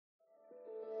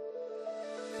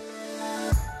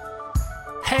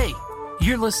Hey,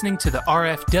 you're listening to the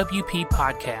RFWP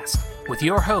podcast with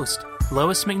your host,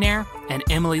 Lois McNair and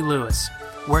Emily Lewis,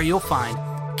 where you'll find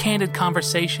candid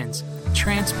conversations,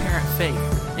 transparent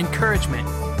faith, encouragement,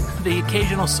 the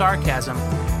occasional sarcasm,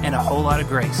 and a whole lot of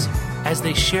grace as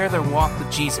they share their walk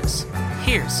with Jesus.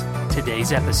 Here's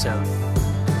today's episode.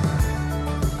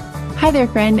 Hi there,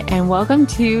 friend, and welcome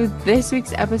to this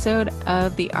week's episode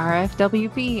of the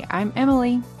RFWP. I'm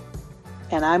Emily.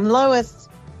 And I'm Lois.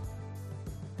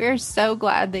 We're so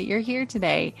glad that you're here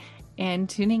today and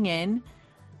tuning in.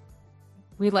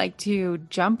 We'd like to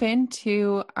jump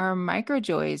into our micro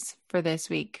joys for this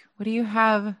week. What do you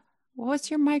have?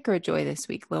 What's your micro joy this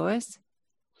week, Lois?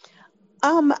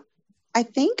 I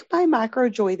think my micro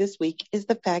joy this week is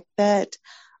the fact that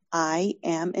I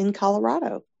am in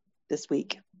Colorado this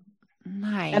week.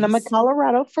 Nice. And I'm in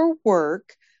Colorado for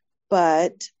work,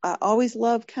 but I always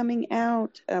love coming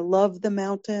out. I love the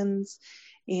mountains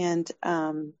and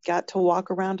got to walk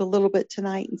around a little bit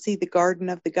tonight and see the Garden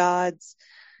of the Gods,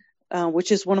 which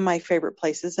is one of my favorite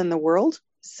places in the world.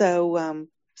 So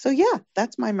yeah,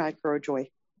 that's my micro joy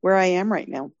where I am right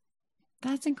now.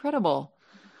 That's incredible.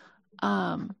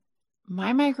 My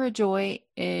micro joy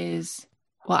is,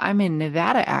 well, I'm in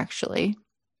Nevada actually.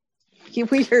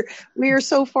 We are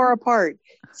so far apart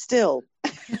still.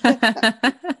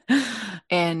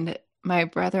 And my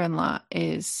brother-in-law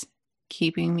is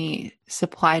keeping me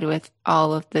supplied with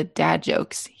all of the dad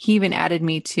jokes. He even added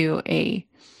me to a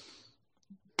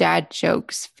dad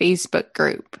jokes Facebook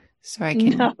group so I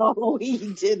can. No,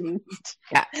 he didn't.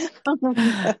 Yeah. Oh,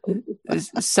 no.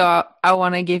 So I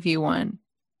want to give you one.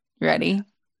 Ready?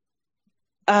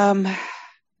 Am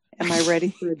I ready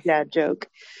for a dad joke?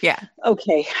 Yeah.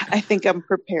 Okay, I think I'm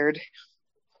prepared.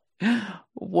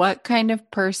 What kind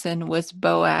of person was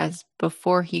Boaz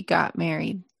before he got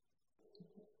married?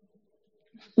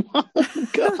 Oh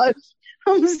gosh,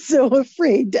 I'm so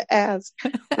afraid to ask.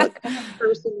 What kind of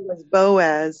person was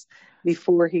Boaz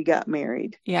before he got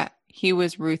married? Yeah, he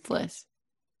was ruthless.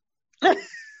 Oh,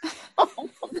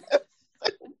 that's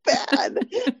so bad.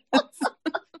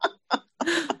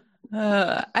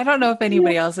 I don't know if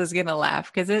anybody else is gonna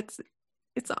laugh because it's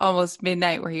almost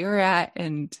midnight where you're at,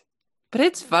 but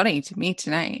it's funny to me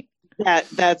tonight.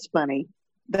 That's funny.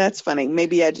 That's funny.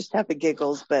 Maybe I just have the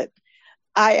giggles, but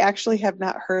I actually have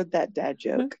not heard that dad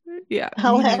joke. Yeah,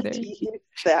 I'll have to use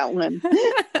that one.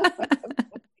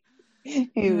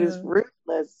 He was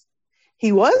ruthless.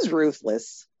 He was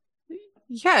ruthless.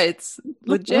 Yeah, it's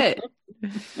legit.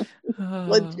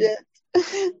 Legit.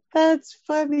 That's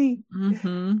funny.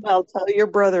 Mm-hmm. I'll tell your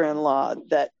brother-in-law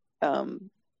that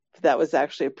that was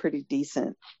actually a pretty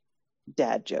decent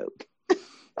dad joke.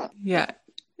 Yeah,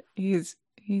 he's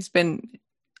been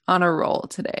on a roll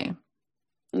today.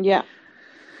 Yeah.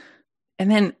 And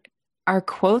then our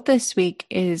quote this week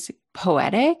is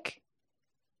poetic.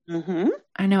 Mm-hmm.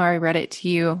 I know I read it to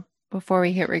you before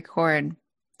we hit record.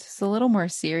 It's a little more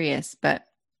serious, but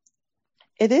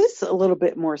it is a little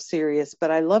bit more serious,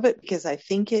 but I love it because I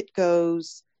think it's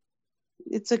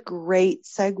a great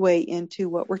segue into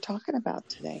what we're talking about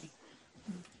today.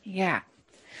 Yeah.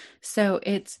 So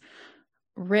it's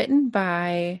written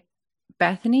by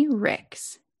Bethany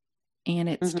Ricks and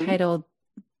it's titled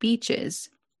Beaches.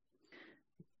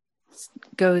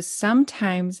 Goes,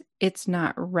 sometimes it's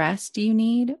not rest you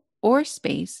need or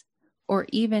space or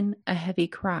even a heavy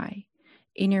cry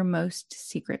in your most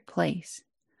secret place.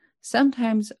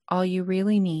 Sometimes all you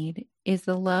really need is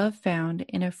the love found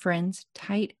in a friend's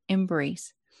tight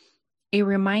embrace, a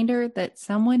reminder that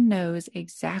someone knows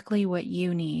exactly what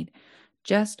you need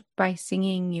just by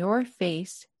singing your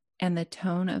face and the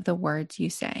tone of the words you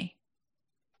say.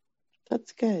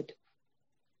 That's good.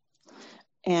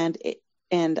 And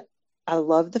I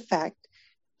love the fact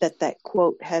that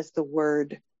quote has the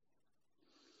word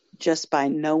just by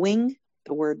knowing,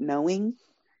 the word knowing,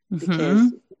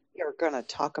 because we are going to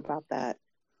talk about that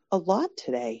a lot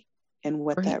today and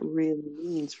what that really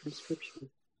means from Scripture.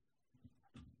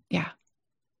 Yeah,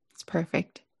 it's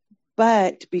perfect.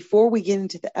 But before we get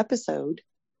into the episode,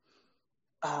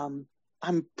 I'm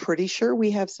pretty sure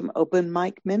we have some open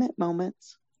mic minute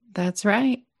moments. That's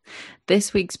right.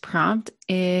 This week's prompt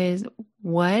is,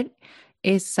 what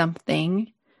is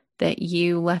something that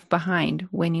you left behind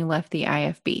when you left the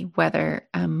IFB? Whether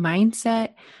a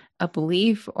mindset, a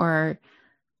belief, or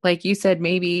like you said,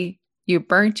 maybe you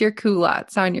burnt your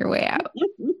culottes on your way out.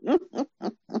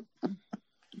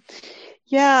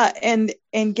 Yeah. And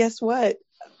guess what?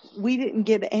 We didn't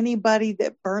get anybody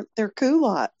that burnt their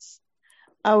culottes.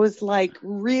 I was like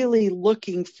really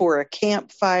looking for a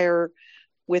campfire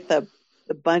with a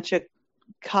bunch of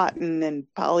cotton and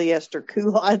polyester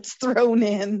culottes thrown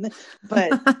in,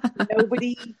 but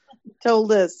nobody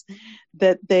told us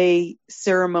that they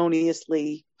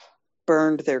ceremoniously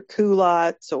burned their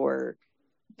culottes or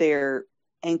their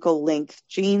ankle length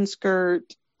jean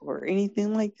skirt or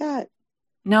anything like that.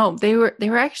 No, they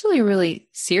were actually really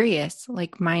serious,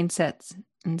 like mindsets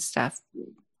and stuff.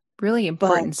 Really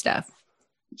important stuff.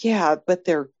 Yeah, but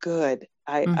they're good.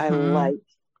 I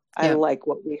like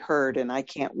what we heard, and I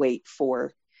can't wait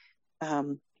for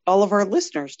all of our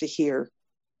listeners to hear.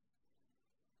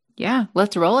 Yeah,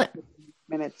 let's roll it.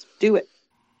 Minutes, do it.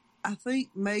 I think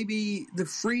maybe the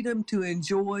freedom to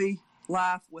enjoy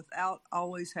life without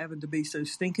always having to be so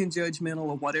stinking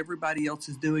judgmental of what everybody else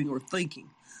is doing or thinking.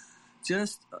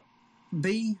 Just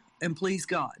be and please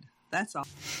God. That's all.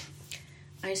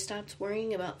 I stopped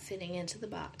worrying about fitting into the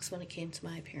box when it came to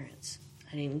my appearance.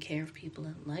 I didn't care if people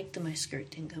didn't like that my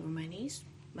skirt didn't cover my knees,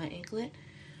 my anklet,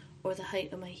 or the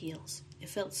height of my heels. It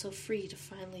felt so free to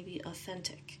finally be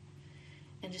authentic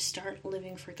and to start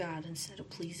living for God instead of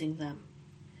pleasing them.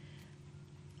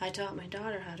 I taught my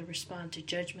daughter how to respond to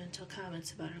judgmental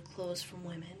comments about her clothes from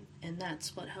women, and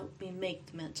that's what helped me make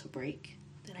the mental break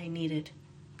that I needed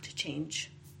to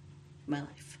change my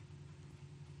life.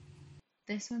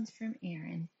 This one's from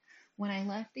Aaron. When I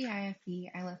left the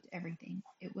IFB, I left everything.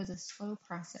 It was a slow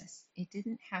process. It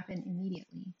didn't happen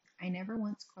immediately. I never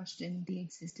once questioned the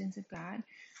existence of God.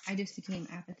 I just became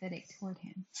apathetic toward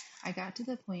him. I got to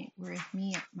the point where if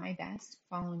me at my best,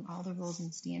 following all the rules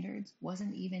and standards,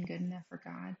 wasn't even good enough for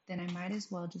God, then I might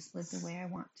as well just live the way I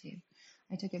want to.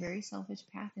 I took a very selfish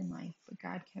path in life, but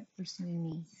God kept pursuing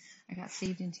me. I got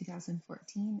saved in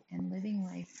 2014, and living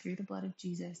life through the blood of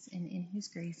Jesus and in his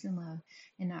grace and love,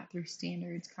 and not through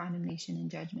standards, condemnation, and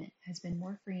judgment, has been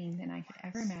more freeing than I could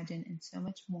ever imagine, and so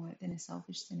much more than a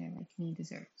selfish sinner like me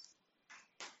deserves.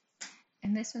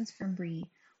 And this one's from Bree.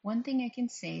 One thing I can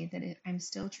say that I'm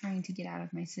still trying to get out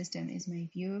of my system is my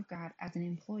view of God as an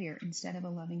employer instead of a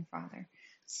loving father.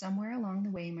 Somewhere along the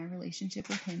way, my relationship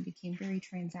with him became very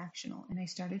transactional, and I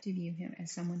started to view him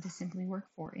as someone to simply work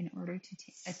for in order to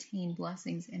attain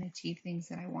blessings and achieve things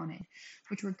that I wanted,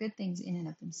 which were good things in and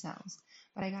of themselves.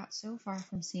 But I got so far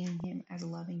from seeing him as a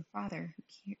loving father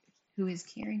who is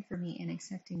caring for me and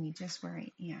accepting me just where I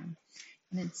am,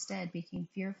 and instead became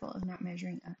fearful of not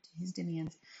measuring up to his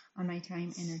demands on my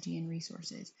time, energy, and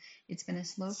resources. It's been a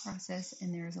slow process,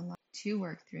 and there is a lot to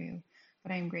work through,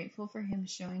 but I am grateful for him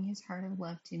showing his heart of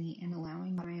love to me and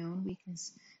allowing my own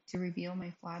weakness to reveal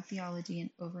my flawed theology and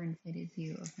overinflated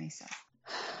view of myself.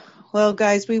 Well,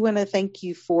 guys, we want to thank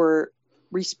you for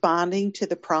responding to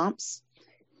the prompts,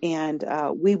 and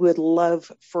we would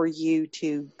love for you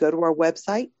to go to our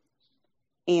website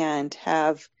and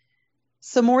have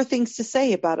some more things to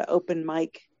say about an open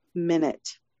mic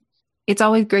minute. It's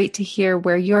always great to hear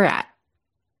where you're at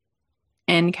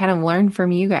and kind of learn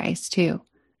from you guys too.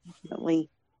 Definitely.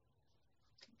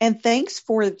 And thanks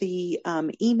for the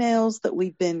emails that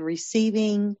we've been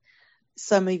receiving.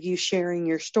 Some of you sharing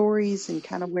your stories and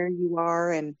kind of where you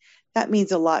are. And that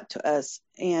means a lot to us.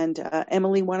 And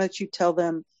Emily, why don't you tell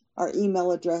them our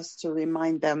email address to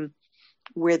remind them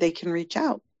where they can reach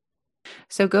out?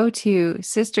 So go to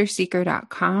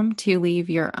sisterseeker.com to leave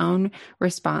your own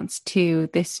response to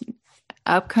this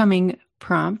upcoming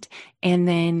prompt. And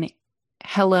then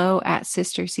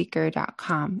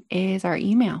hello@sisterseeker.com is our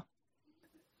email.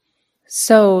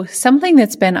 So something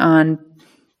that's been on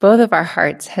both of our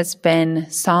hearts has been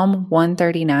Psalm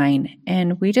 139.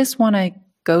 And we just want to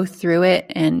go through it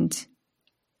and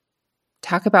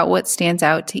talk about what stands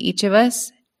out to each of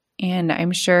us. And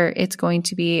I'm sure it's going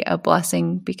to be a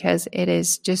blessing because it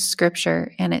is just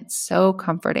scripture and it's so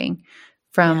comforting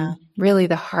from really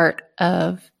the heart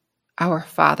of our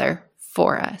Father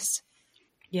for us.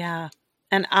 Yeah.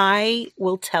 And I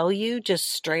will tell you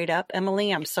just straight up,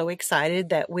 Emily, I'm so excited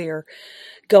that we're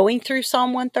going through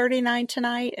Psalm 139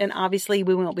 tonight. And obviously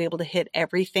we won't be able to hit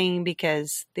everything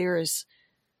because there is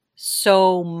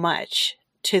so much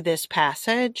to this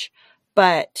passage.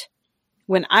 But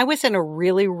when I was in a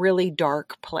really, really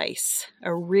dark place,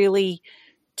 a really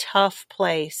tough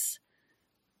place,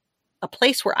 a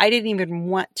place where I didn't even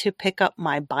want to pick up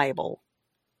my Bible,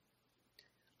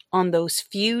 on those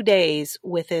few days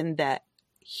within that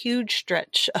huge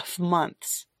stretch of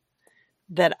months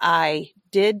that I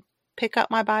did pick up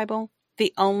my Bible,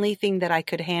 the only thing that I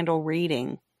could handle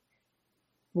reading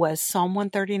was Psalm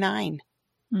 139.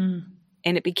 And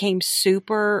it became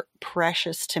super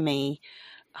precious to me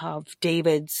of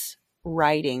David's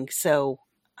writing. So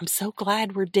I'm so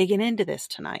glad we're digging into this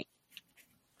tonight.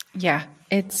 Yeah,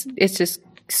 it's just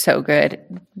so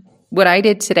good. What I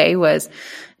did today was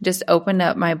just opened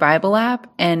up my Bible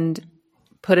app and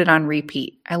put it on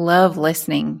repeat. I love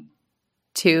listening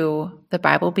to the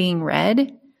Bible being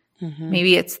read.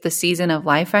 Maybe it's the season of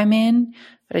life I'm in,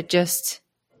 but it just,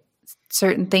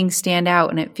 certain things stand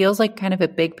out and it feels like kind of a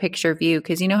big picture view,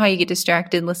 because you know how you get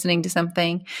distracted listening to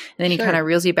something and then he kind of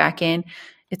reels you back in.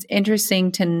 It's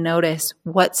interesting to notice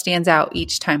what stands out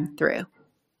each time through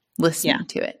listening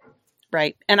to it.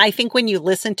 Right. And I think when you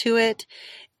listen to it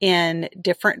in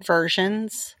different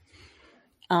versions,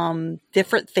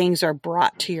 different things are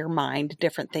brought to your mind,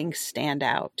 different things stand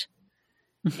out.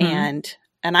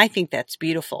 And I think that's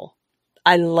beautiful.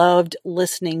 I loved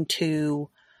listening to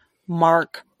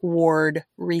Mark Ward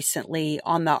recently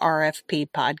on the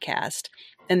RFP podcast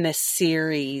in this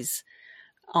series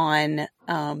on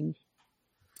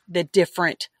the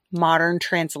different modern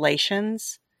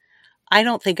translations. I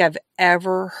don't think I've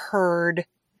ever heard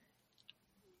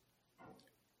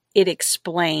it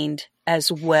explained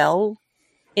as well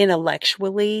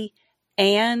intellectually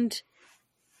and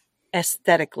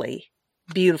aesthetically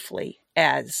beautifully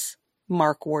as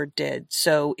Mark Ward did.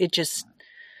 So it just,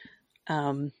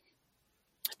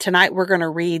 tonight we're going to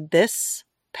read this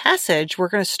passage. We're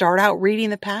going to start out reading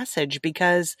the passage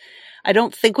because I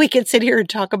don't think we can sit here and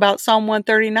talk about Psalm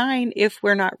 139 if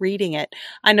we're not reading it.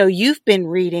 I know you've been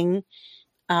reading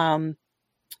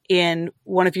in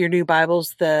one of your new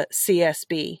Bibles, the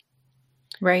CSB.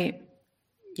 Right.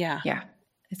 Yeah. Yeah.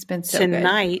 It's been so good.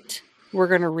 Tonight, we're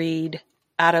going to read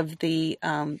out of the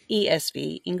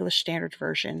ESV, English Standard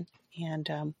Version.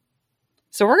 And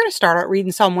so we're going to start out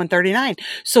reading Psalm 139.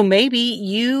 So maybe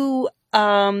you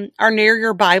are near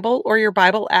your Bible or your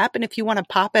Bible app, and if you want to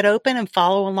pop it open and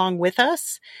follow along with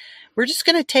us, we're just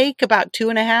going to take about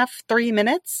 2.5, 3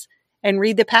 minutes and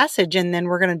read the passage, and then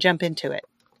we're going to jump into it.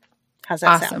 How's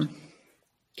that sound?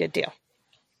 Good deal.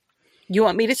 You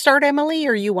want me to start, Emily,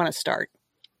 or you want to start?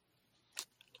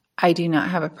 I do not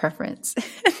have a preference,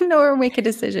 nor make a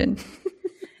decision.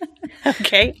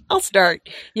 Okay, I'll start.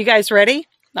 You guys ready?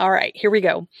 All right, here we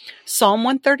go. Psalm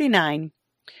 139,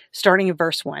 starting in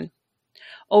verse 1.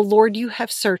 O Lord, you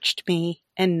have searched me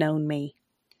and known me.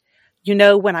 You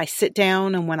know when I sit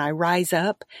down and when I rise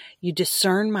up, you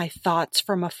discern my thoughts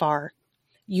from afar.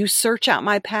 You search out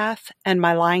my path and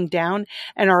my lying down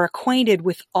and are acquainted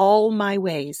with all my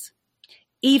ways.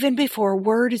 Even before a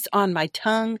word is on my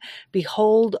tongue,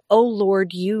 behold, O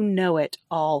Lord, you know it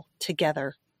all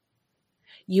together.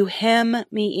 You hem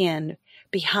me in,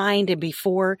 behind and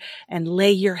before, and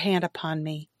lay your hand upon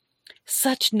me.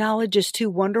 Such knowledge is too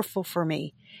wonderful for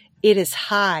me. It is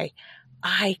high.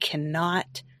 I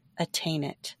cannot attain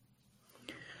it.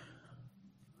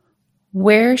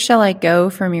 Where shall I go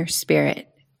from your spirit?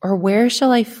 Or where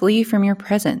shall I flee from your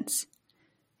presence?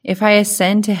 If I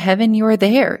ascend to heaven, you are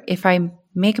there. If I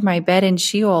make my bed in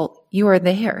Sheol, you are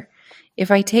there.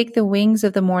 If I take the wings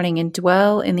of the morning and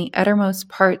dwell in the uttermost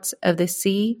parts of the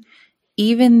sea,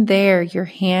 even there your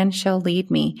hand shall lead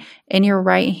me, and your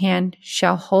right hand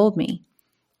shall hold me.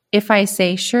 If I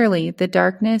say, surely the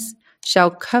darkness shall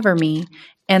cover me,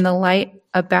 and the light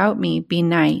about me be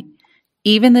night,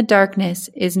 even the darkness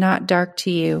is not dark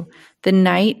to you. The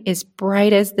night is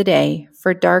bright as the day,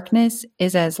 for darkness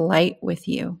is as light with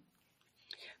you.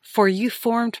 For you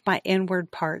formed my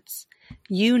inward parts.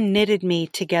 You knitted me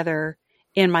together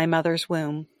in my mother's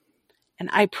womb. And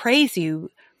I praise you,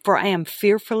 for I am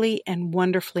fearfully and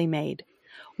wonderfully made.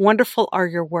 Wonderful are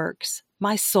your works.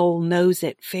 My soul knows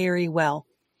it very well.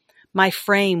 My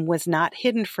frame was not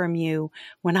hidden from you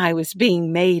when I was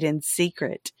being made in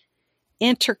secret,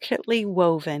 intricately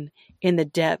woven in the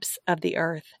depths of the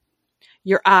earth.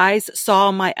 Your eyes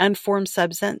saw my unformed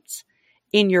substance.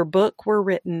 In your book were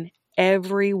written,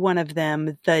 every one of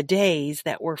them, the days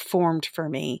that were formed for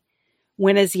me,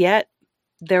 when as yet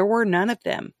there were none of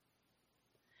them.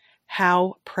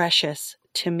 How precious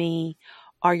to me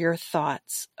are your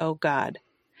thoughts, O God.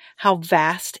 How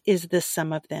vast is the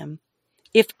sum of them.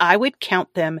 If I would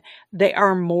count them, they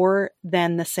are more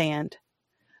than the sand.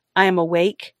 I am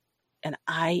awake, and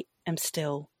I am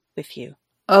still with you.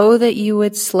 Oh, that you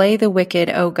would slay the wicked,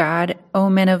 O God. O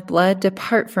men of blood,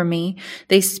 depart from me.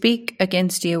 They speak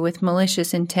against you with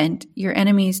malicious intent. Your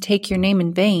enemies take your name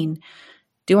in vain.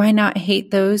 Do I not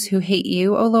hate those who hate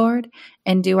you, O Lord?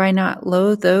 And do I not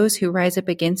loathe those who rise up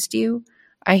against you?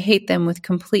 I hate them with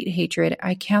complete hatred.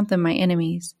 I count them my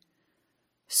enemies.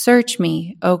 Search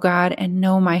me, O God, and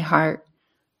know my heart.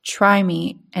 Try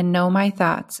me and know my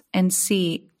thoughts, and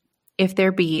see if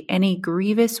there be any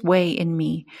grievous way in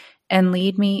me, and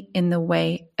lead me in the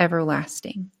way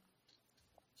everlasting.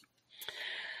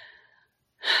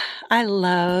 I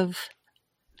love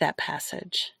that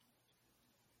passage.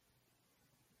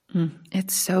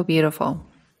 It's so beautiful.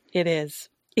 It is.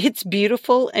 It's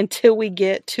beautiful until we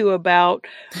get to about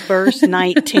verse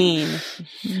 19.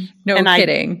 No And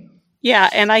kidding.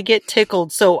 And I get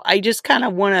tickled. So I just kind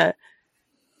of want to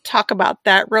talk about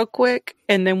that real quick,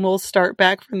 and then we'll start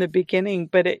back from the beginning.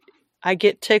 But I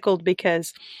get tickled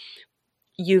because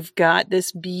you've got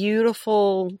this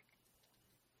beautiful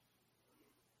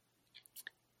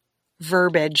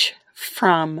verbiage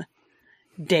from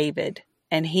David,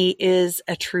 and he is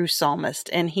a true psalmist,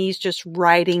 and he's just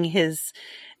writing his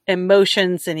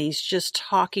emotions, and he's just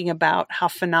talking about how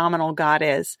phenomenal God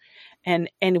is. And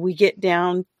we get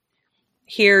down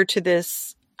here to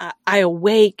this, I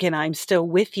awake and I'm still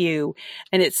with you.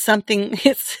 And it's something,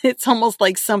 it's almost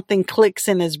like something clicks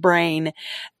in his brain.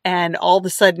 And all of a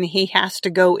sudden he has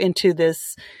to go into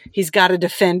this, he's got to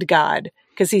defend God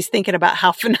because he's thinking about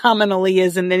how phenomenal he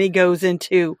is. And then he goes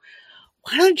into,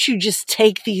 why don't you just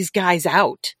take these guys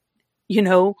out? You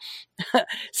know,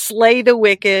 slay the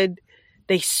wicked.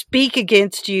 They speak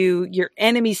against you. Your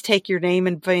enemies take your name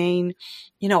in vain.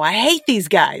 You know, I hate these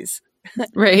guys.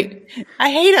 Right.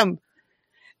 I hate them.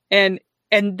 And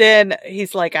then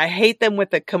he's like, I hate them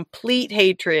with a complete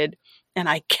hatred, and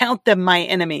I count them my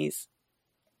enemies.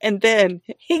 And then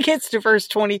he gets to verse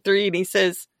 23 and he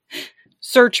says,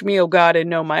 search me, O God, and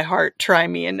know my heart. Try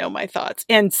me and know my thoughts,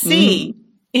 and see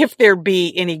if there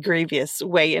be any grievous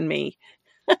way in me.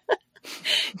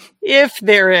 If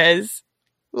there is.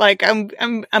 Like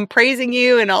I'm praising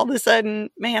you, and all of a sudden,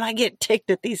 man, I get ticked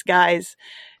at these guys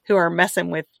who are messing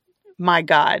with my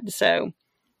God. So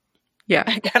yeah,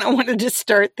 I kind of wanted to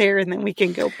start there, and then we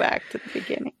can go back to the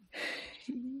beginning.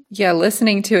 Yeah,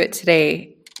 listening to it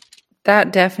today,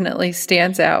 that definitely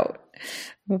stands out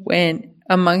when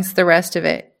amongst the rest of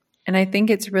it. And I think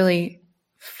it's really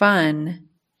fun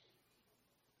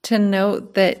to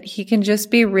note that he can just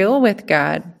be real with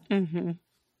God. Mm-hmm.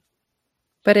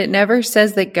 But it never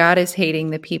says that God is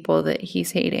hating the people that he's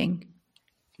hating.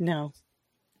 No,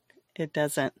 it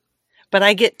doesn't. But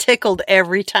I get tickled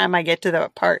every time I get to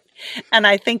that part. And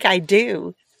I think I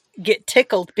do get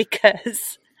tickled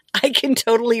because I can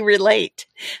totally relate.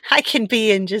 I can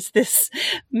be in just this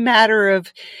matter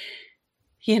of,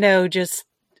 you know, just,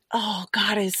 oh,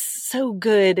 God is so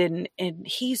good. And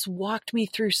he's walked me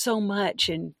through so much.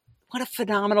 And what a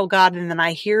phenomenal God. And then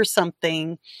I hear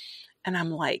something and I'm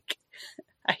like,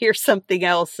 I hear something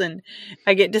else and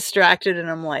I get distracted and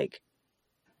I'm like,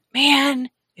 man,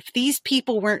 if these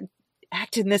people weren't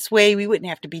acting this way, we wouldn't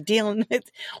have to be dealing with.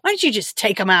 Why don't you just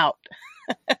take them out?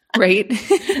 Right.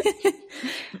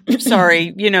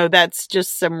 Sorry. You know, that's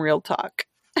just some real talk.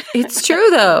 It's true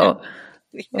though.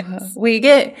 Yes. We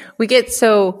get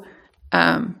so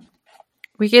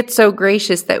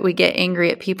gracious that we get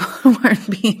angry at people who aren't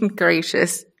being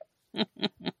gracious.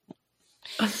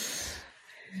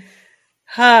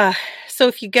 So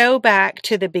if you go back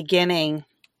to the beginning,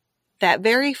 that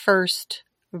very first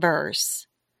verse,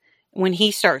 when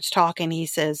he starts talking, he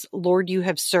says, Lord, you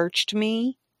have searched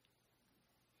me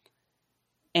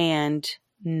and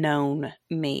known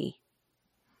me.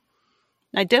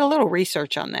 I did a little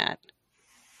research on that.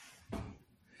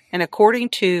 And according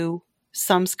to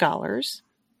some scholars,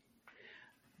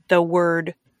 the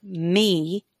word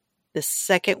me, the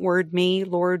second word me,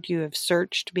 Lord, you have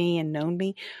searched me and known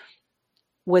me,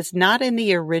 was not in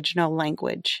the original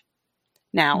language.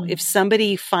 Now, if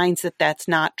somebody finds that that's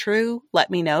not true, let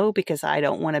me know because I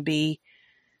don't want to be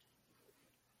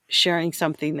sharing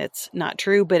something that's not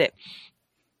true, but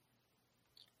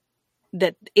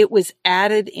it was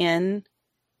added in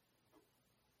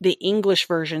the English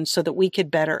version so that we could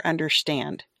better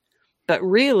understand. But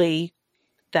really,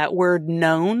 that word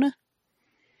known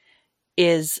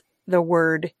is the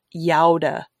word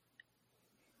yauda.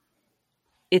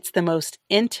 It's the most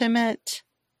intimate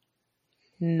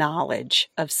knowledge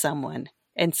of someone.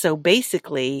 And so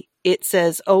basically it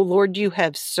says, oh Lord, you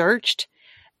have searched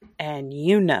and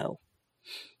you know.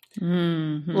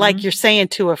 Mm-hmm. Like you're saying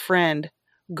to a friend,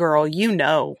 girl, you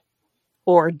know,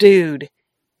 or dude,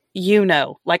 you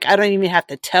know, like I don't even have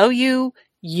to tell you,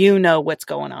 you know what's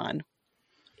going on.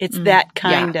 It's that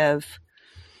kind of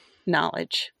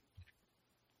knowledge.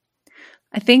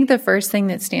 I think the first thing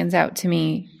that stands out to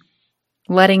me,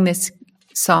 letting this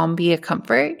psalm be a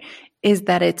comfort, is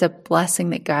that it's a blessing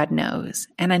that God knows.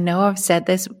 And I know I've said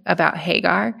this about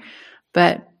Hagar,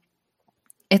 but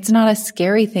it's not a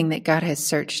scary thing that God has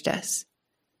searched us.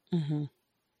 Mm-hmm.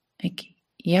 Like,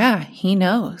 yeah, he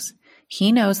knows.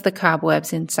 He knows the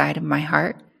cobwebs inside of my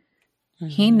heart. Mm-hmm.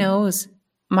 He knows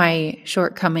my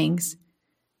shortcomings,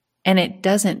 and it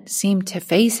doesn't seem to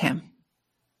faze him.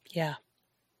 Yeah.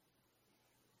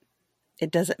 It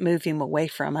doesn't move him away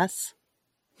from us.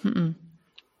 Mm-mm.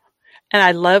 And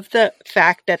I love the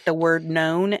fact that the word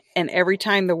known, and every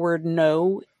time the word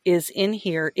know is in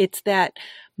here, it's that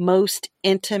most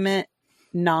intimate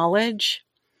knowledge.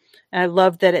 And I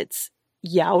love that it's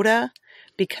Yauda,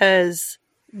 because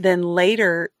then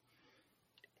later,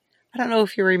 I don't know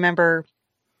if you remember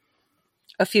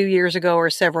a few years ago or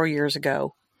several years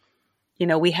ago,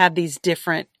 we have these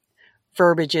different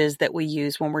verbiages that we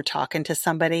use when we're talking to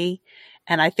somebody.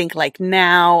 And I think like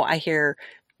now I hear,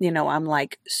 I'm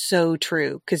like, so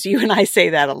true. Because you and I say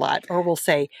that a lot, or we'll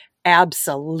say,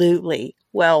 absolutely.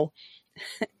 Well,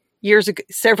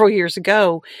 several years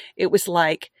ago, it was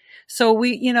like, so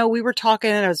we were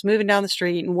talking and I was moving down the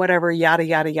street and whatever, yada,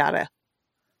 yada, yada.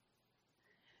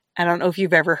 I don't know if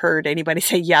you've ever heard anybody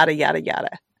say yada, yada,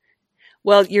 yada.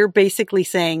 Well, you're basically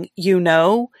saying, you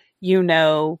know.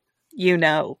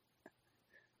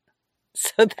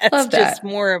 So that's Love just that.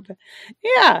 more of,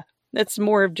 that's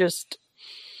more of just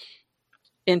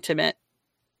intimate.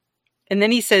 And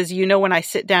then he says, when I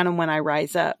sit down and when I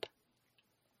rise up.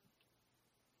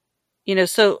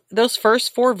 So those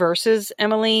first 4 verses,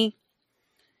 Emily,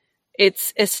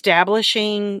 it's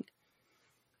establishing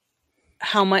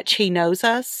how much he knows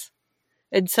us.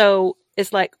 And so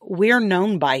it's like we're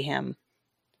known by him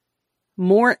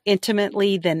more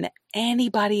intimately than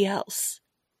anybody else.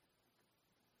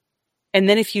 And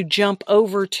then if you jump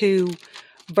over to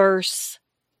verse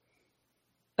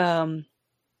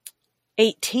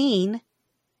 18,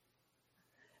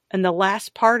 and the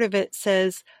last part of it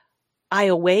says, I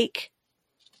awake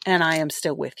and I am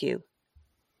still with you.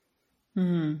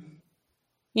 Mm.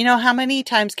 How many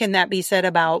times can that be said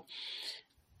about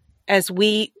as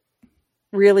we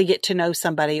really get to know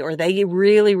somebody, or they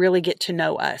really, really get to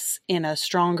know us in a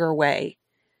stronger way?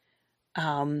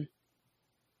 In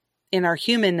our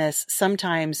humanness,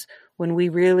 sometimes when we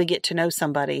really get to know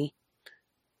somebody,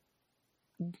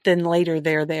 then later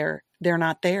they're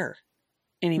not there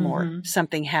anymore. Mm-hmm.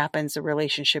 Something happens, the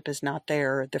relationship is not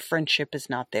there, the friendship is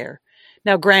not there.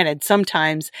 Now, granted,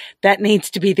 sometimes that needs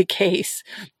to be the case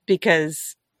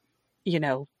because,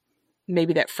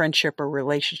 maybe that friendship or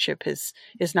relationship is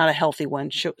not a healthy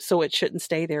one, so it shouldn't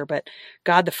stay there. But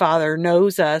God the Father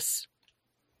knows us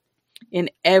in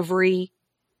every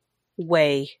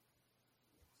way,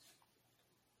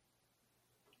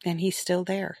 and he's still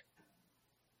there.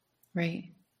 Right.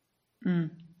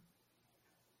 Mm.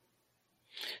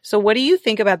 So what do you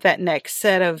think about that next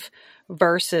set of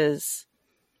verses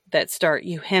that start,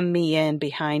 you hem me in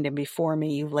behind and before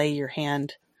me, you lay your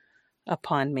hand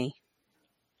upon me?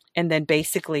 And then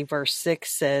basically verse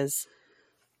 6 says,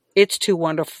 it's too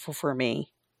wonderful for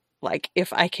me. Like,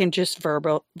 if I can just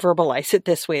verbalize it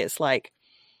this way, it's like,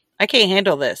 I can't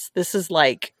handle this. This is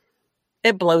like,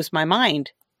 it blows my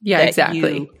mind. Yeah,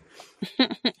 exactly.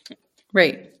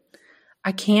 Right.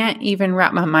 I can't even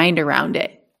wrap my mind around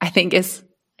it, I think is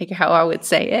like how I would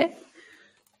say it.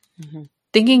 Mm-hmm.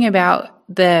 Thinking about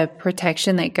the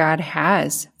protection that God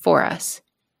has for us,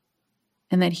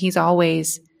 and that he's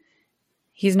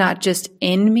not just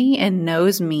in me and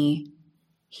knows me,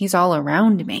 he's all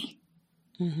around me.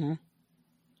 Mm-hmm.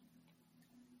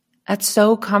 That's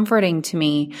so comforting to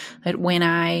me, that when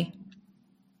I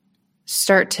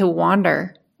start to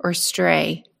wander or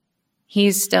stray,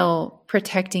 he's still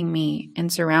protecting me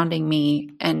and surrounding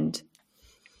me and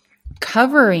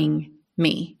covering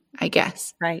me, I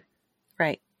guess. Right.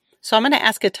 So I'm going to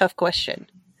ask a tough question.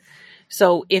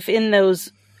 So if in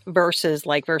those verses,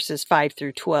 like verses 5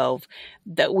 through 12,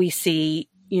 that we see,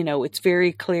 it's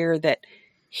very clear that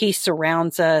he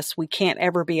surrounds us. We can't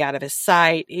ever be out of his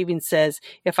sight. It even says,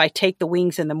 if I take the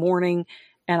wings in the morning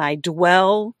and I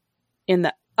dwell in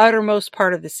the uttermost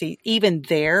part of the sea, even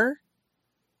there,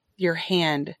 your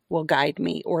hand will guide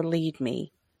me or lead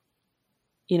me.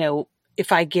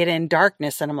 If I get in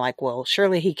darkness and I'm like, well,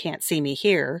 surely he can't see me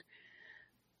here.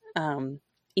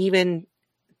 Even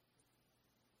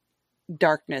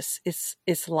darkness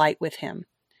is light with him.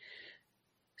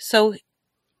 So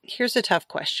here's a tough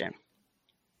question.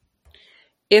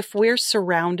 If we're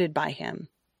surrounded by him,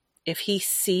 if he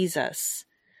sees us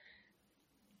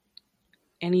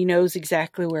and he knows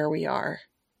exactly where we are,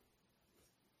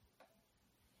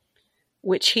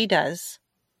 which he does,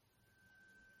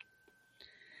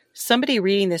 somebody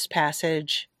reading this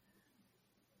passage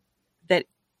that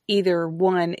either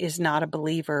 1 is not a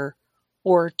believer,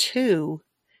 or 2,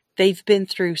 they've been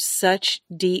through such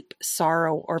deep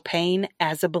sorrow or pain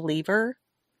as a believer,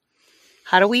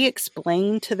 how do we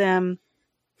explain to them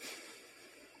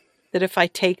that if I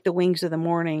take the wings of the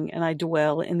morning and I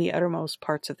dwell in the uttermost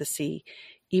parts of the sea,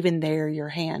 even there your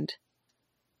hand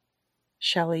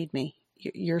shall lead me?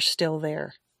 You're still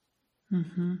there.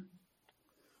 Mm-hmm.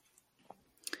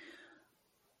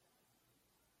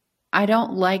 I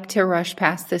don't like to rush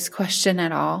past this question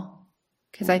at all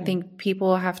because I think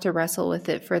people have to wrestle with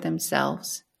it for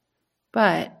themselves.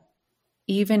 But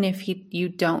even if you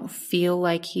don't feel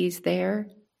like he's there,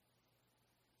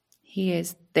 he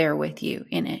is there with you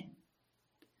in it.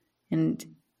 And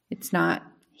it's not,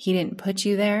 he didn't put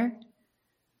you there.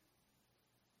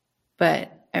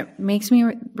 But it makes me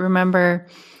remember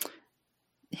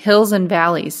Hills and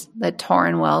Valleys that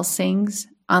Tauren Wells sings.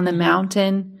 On the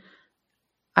mountain,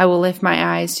 I will lift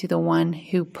my eyes to the one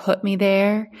who put me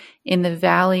there. In the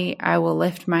valley, I will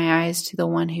lift my eyes to the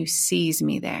one who sees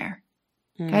me there.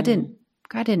 God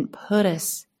didn't put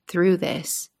us through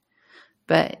this,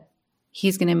 but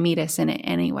he's going to meet us in it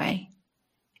anyway.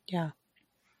 Yeah.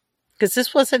 Because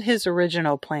this wasn't his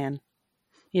original plan.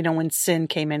 You know, when sin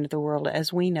came into the world,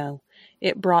 as we know,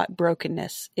 it brought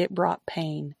brokenness. It brought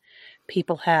pain.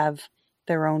 People have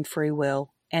their own free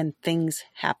will and things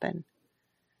happen.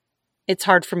 It's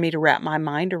hard for me to wrap my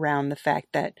mind around the fact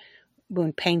that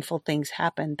when painful things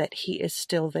happen, that he is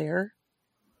still there.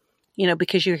 You know,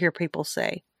 because you hear people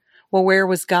say, well, where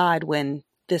was God when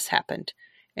this happened?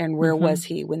 And where was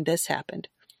he when this happened?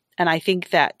 And I think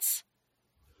that's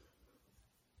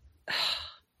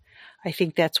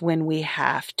when we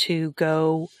have to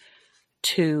go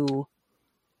to,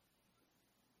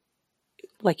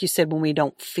 like you said, when we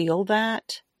don't feel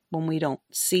that, when we don't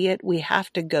see it, we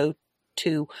have to go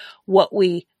to what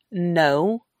we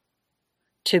know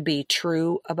to be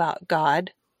true about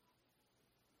God,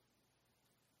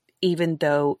 even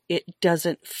though it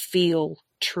doesn't feel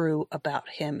true about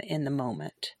him in the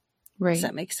moment. Right. Does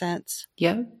that make sense?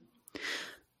 Yeah.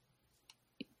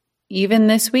 Even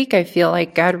this week, I feel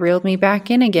like God reeled me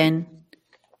back in again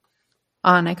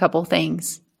on a couple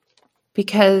things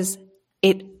because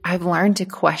I've learned to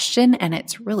question, and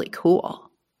it's really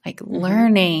cool. Like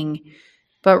learning,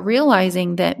 but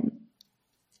realizing that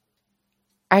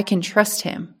I can trust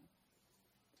him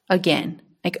again,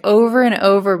 like over and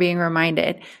over being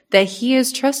reminded that he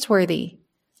is trustworthy.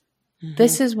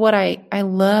 This is what I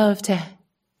love to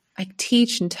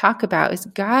teach and talk about is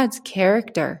God's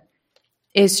character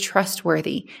is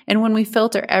trustworthy. And when we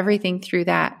filter everything through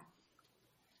that,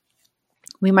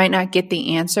 we might not get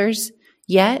the answers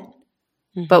yet,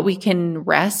 but we can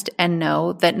rest and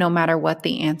know that no matter what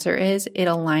the answer is, it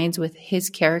aligns with his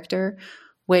character,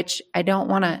 which I don't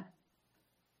want to,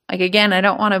 I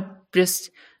don't want to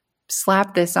just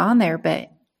slap this on there,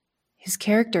 but his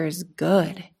character is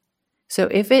good. So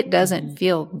if it doesn't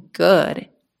feel good,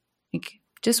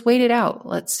 just wait it out.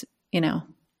 Let's,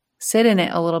 sit in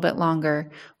it a little bit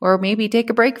longer or maybe take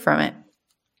a break from it.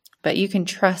 But you can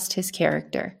trust his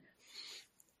character.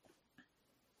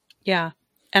 Yeah.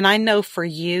 And I know for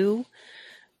you,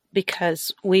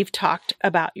 because we've talked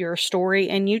about your story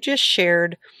and you just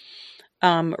shared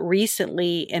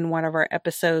recently in one of our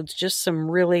episodes, just some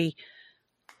really,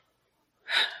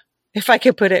 if I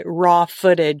could put it, raw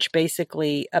footage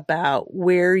basically about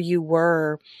where you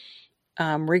were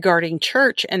regarding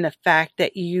church and the fact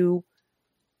that you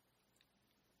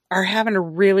are having a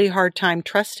really hard time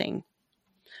trusting.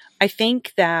 I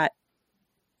think that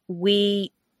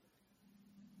we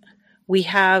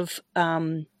have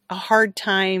a hard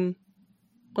time.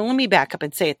 Well, let me back up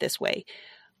and say it this way.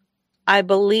 I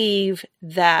believe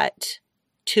that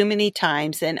too many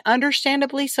times, and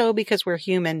understandably so because we're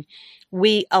human,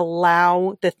 we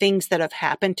allow the things that have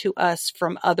happened to us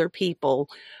from other people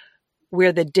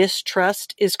where the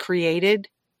distrust is created,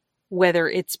 whether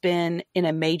it's been in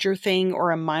a major thing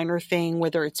or a minor thing,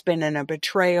 whether it's been in a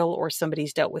betrayal or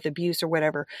somebody's dealt with abuse or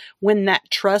whatever. When that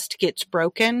trust gets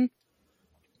broken,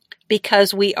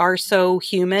 because we are so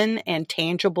human and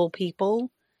tangible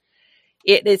people,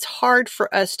 it is hard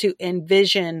for us to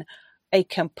envision a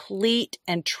complete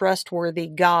and trustworthy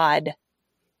God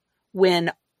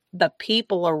when the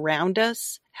people around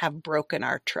us have broken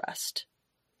our trust.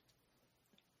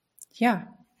 Yeah,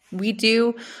 we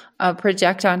do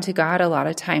project onto God a lot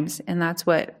of times, and that's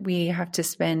what we have to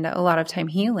spend a lot of time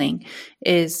healing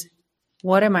is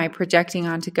what am I projecting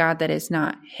onto God that is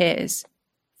not his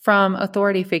from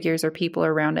authority figures or people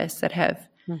around us that have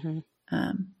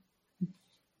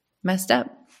messed up.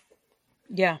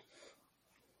 Yeah.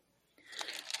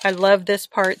 I love this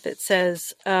part that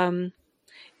says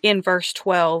in verse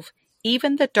 12,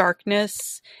 even the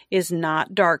darkness is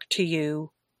not dark to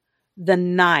you. The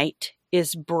night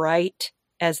is bright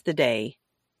as the day,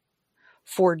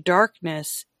 for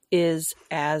darkness is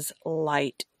as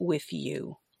light with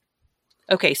you.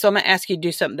 Okay, so I'm going to ask you to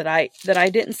do something that I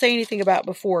didn't say anything about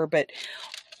before, but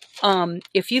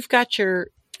if you've got your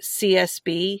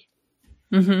CSB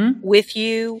with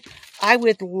you, I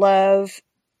would love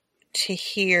to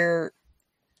hear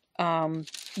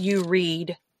you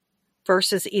read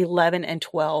verses 11 and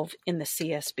 12 in the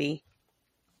CSB.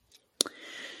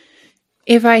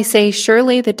 If I say,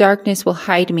 surely the darkness will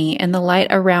hide me, and the light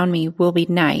around me will be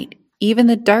night, even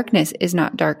the darkness is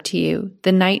not dark to you.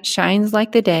 The night shines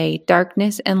like the day.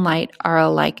 Darkness and light are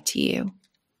alike to you.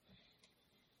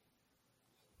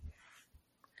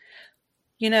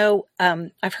 You know,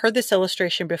 I've heard this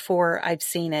illustration before. I've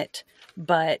seen it.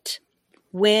 But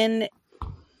when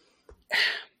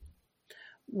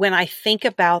I think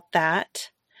about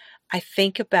that, I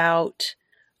think about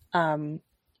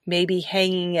maybe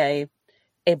hanging a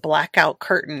blackout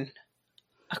curtain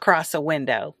across a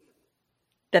window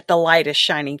that the light is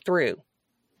shining through.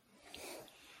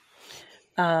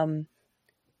 And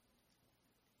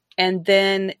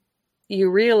then you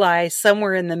realize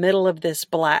somewhere in the middle of this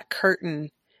black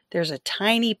curtain, there's a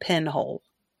tiny pinhole.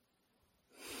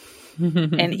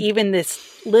 And even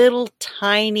this little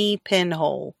tiny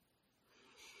pinhole,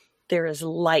 there is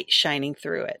light shining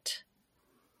through it.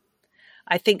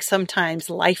 I think sometimes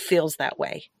life feels that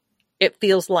way. It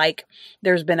feels like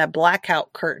there's been a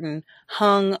blackout curtain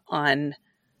hung on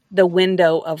the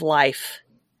window of life,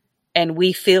 and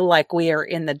we feel like we are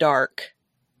in the dark.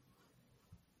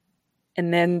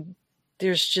 And then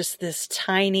there's just this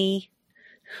tiny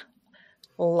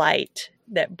light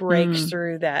that breaks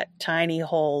through that tiny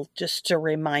hole just to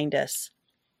remind us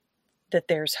that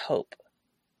there's hope.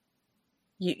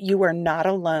 You are not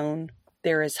alone.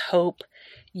 There is hope.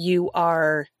 You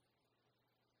are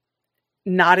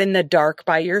not in the dark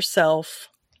by yourself.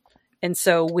 And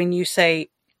so when you say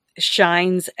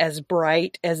shines as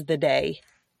bright as the day,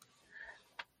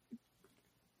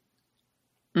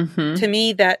 to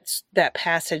me, that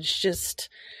passage just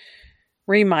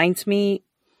reminds me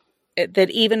that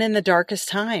even in the darkest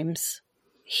times,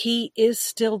 he is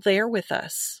still there with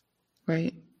us.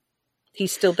 Right.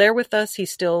 He's still there with us.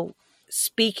 He's still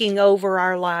speaking over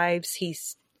our lives.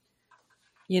 He's,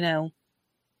 you know.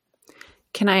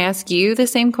 Can I ask you the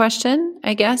same question?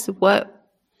 I guess what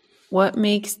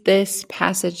makes this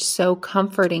passage so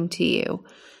comforting to you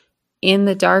in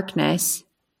the darkness,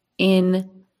 in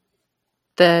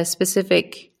the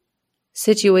specific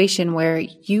situation where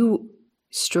you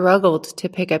struggled to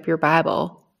pick up your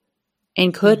Bible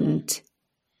and couldn't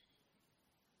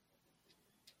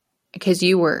because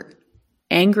you were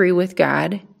angry with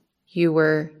God, you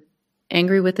were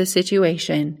angry with the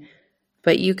situation,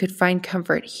 but you could find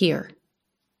comfort here?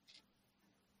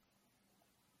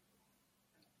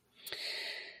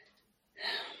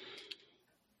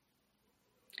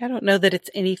 I don't know that it's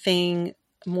anything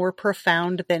more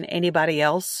profound than anybody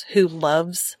else who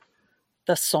loves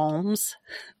the Psalms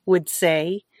would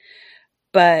say.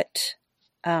 But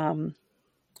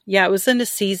yeah, it was in a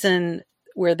season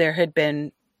where there had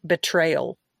been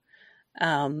betrayal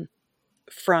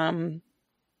from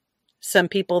some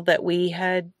people that we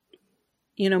had,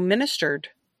 ministered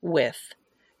with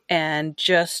and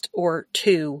or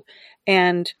to.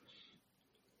 And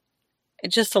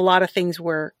just a lot of things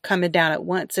were coming down at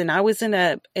once. And I was in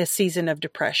a season of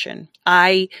depression.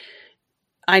 I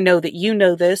know that you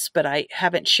know this, but I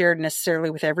haven't shared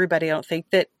necessarily with everybody. I don't think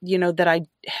that, that I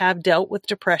have dealt with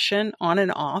depression on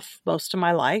and off most of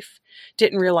my life.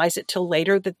 Didn't realize it till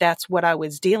later that that's what I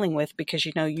was dealing with because,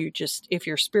 if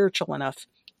you're spiritual enough,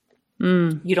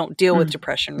 you don't deal with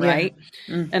depression, right?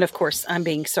 Yeah. And of course, I'm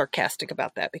being sarcastic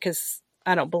about that because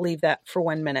I don't believe that for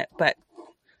 1 minute. But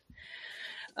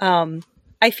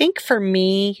I think for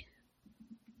me,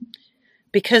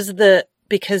 because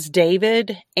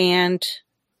David and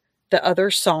the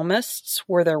other psalmists,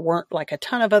 where there weren't like a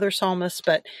ton of other psalmists,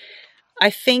 but I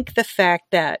think the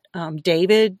fact that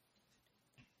David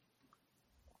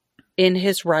in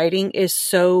his writing is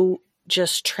so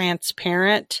just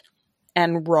transparent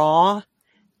and raw,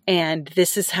 and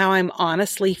this is how I'm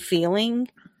honestly feeling,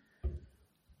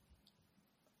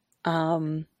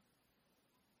 drew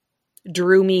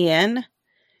me in.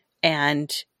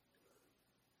 And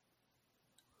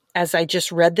as I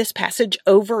just read this passage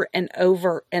over and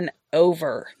over and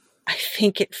over, I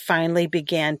think it finally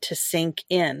began to sink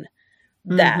in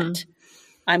that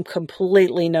I'm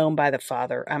completely known by the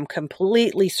Father. I'm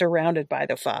completely surrounded by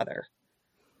the Father.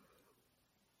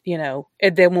 And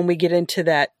then when we get into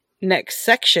that next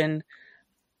section,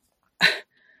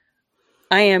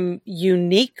 I am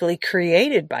uniquely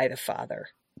created by the Father.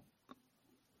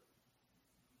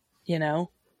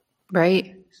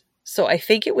 Right. So I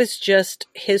think it was just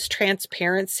his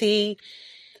transparency,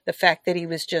 the fact that he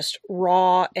was just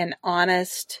raw and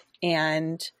honest,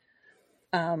 and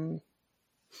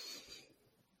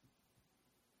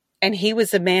he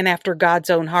was a man after God's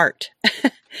own heart.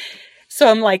 So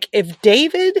I'm like, if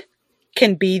David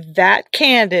can be that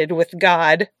candid with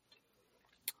God,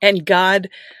 and God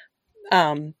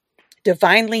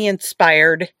divinely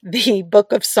inspired the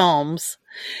book of Psalms,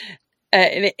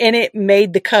 and it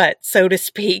made the cut, so to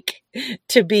speak,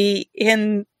 to be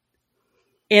in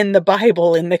the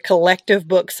Bible, in the collective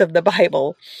books of the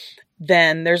Bible,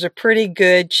 then there's a pretty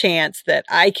good chance that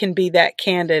I can be that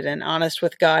candid and honest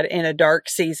with God in a dark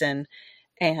season,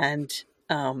 and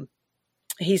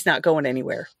he's not going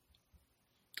anywhere.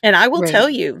 And I will tell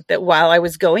you that while I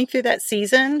was going through that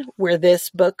season where this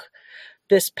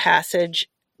passage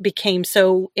became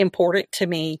so important to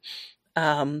me,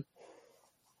 we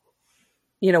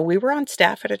were on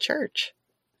staff at a church.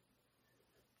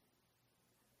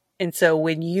 And so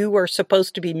when you are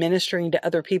supposed to be ministering to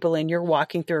other people and you're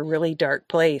walking through a really dark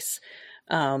place,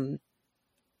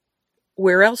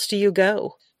 where else do you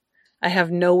go? I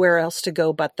have nowhere else to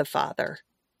go but the Father.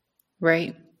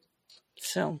 Right.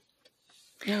 So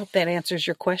I hope that answers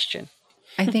your question.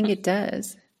 I think it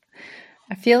does.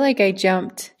 I feel like I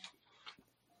jumped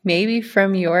maybe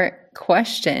from your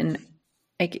question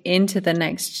like into the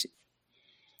next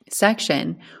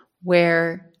section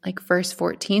where like verse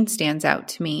 14 stands out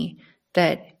to me,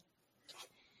 that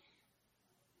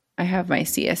I have my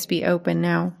CSB open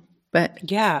now,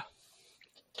 but yeah,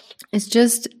 it's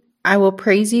just, I will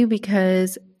praise you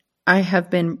because I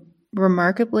have been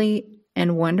remarkably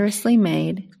and wondrously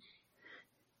made.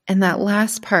 And that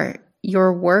last part,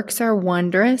 your works are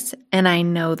wondrous, and I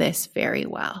know this very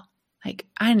well. Like,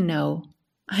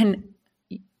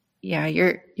 yeah,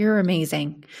 you're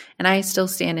amazing. And I still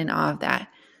stand in awe of that.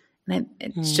 And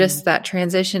it's just that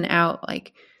transition out,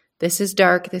 like, this is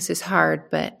dark, this is hard,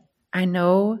 but I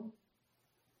know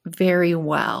very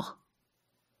well.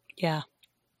 Yeah.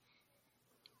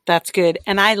 That's good.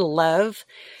 And I love,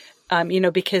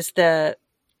 because the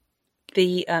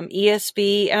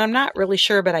ESV, and I'm not really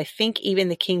sure, but I think even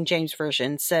the King James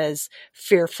Version says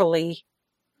fearfully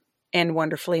and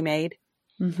wonderfully made.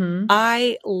 Mm-hmm.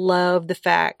 I love the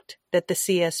fact that the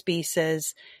CSB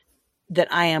says that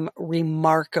I am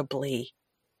remarkably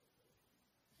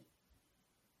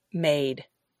made.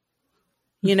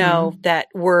 That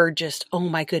word just, oh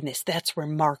my goodness, that's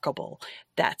remarkable.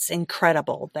 That's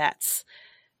incredible. That's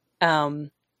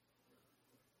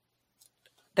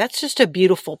just a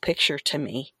beautiful picture to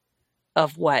me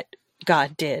of what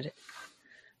God did.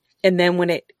 And then when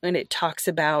it talks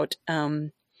about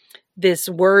this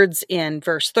words in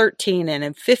verse 13 and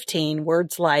in 15,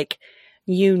 words like,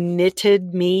 you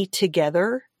knitted me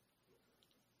together.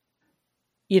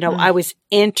 I was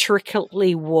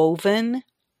intricately woven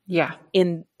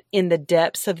in the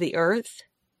depths of the earth.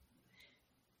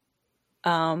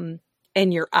 And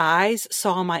your eyes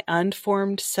saw my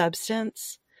unformed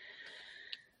substance.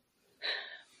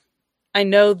 I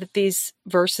know that these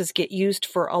verses get used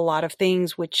for a lot of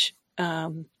things, which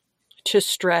to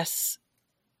stress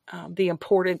the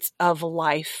importance of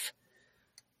life.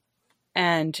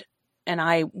 And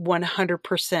I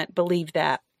 100% believe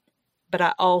that. But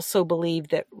I also believe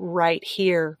that right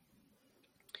here,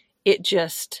 it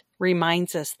just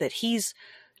reminds us that he's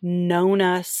known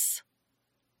us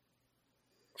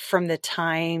from the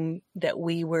time that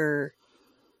we were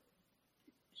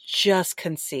just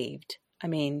conceived. I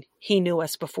mean, he knew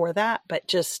us before that, but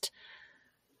just,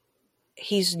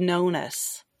 he's known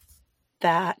us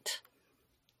that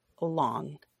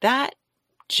long. That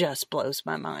just blows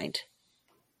my mind.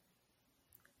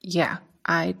 Yeah,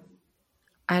 I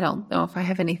don't know if I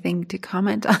have anything to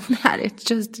comment on that. It's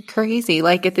just crazy.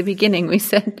 Like at the beginning, we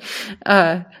said,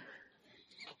 what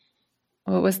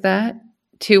was that?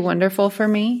 Too wonderful for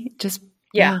me? Just,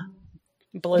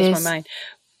 blows my mind.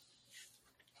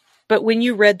 But when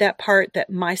you read that part, that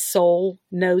my soul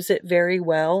knows it very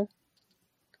well,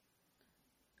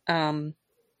 again,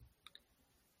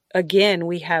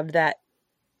 we have that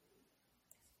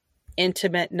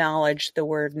intimate knowledge, the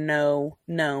word know,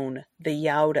 known, the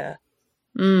yauda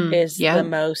is the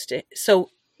most. So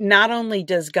not only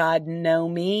does God know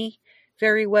me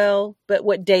very well, but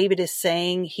what David is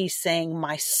saying, he's saying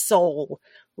my soul,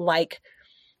 like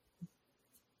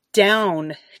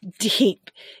down deep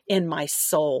in my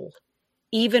soul,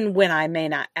 even when I may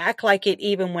not act like it,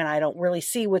 even when I don't really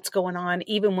see what's going on,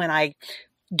 even when I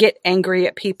get angry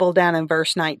at people down in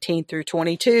verse 19 through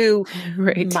 22,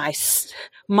 right.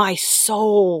 My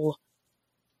soul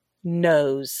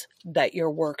knows that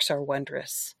your works are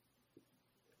wondrous.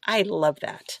 I love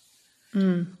that.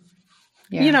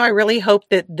 Yeah. I really hope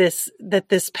that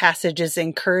this passage is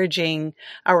encouraging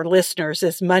our listeners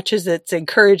as much as it's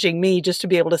encouraging me just to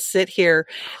be able to sit here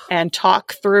and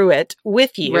talk through it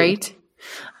with you. Right.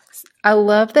 I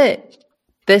love that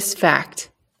this fact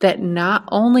that not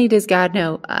only does God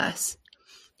know us,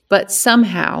 but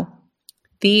somehow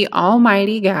the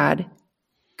Almighty God,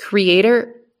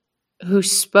 Creator who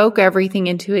spoke everything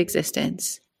into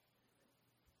existence,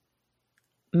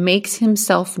 makes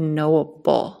himself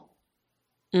knowable.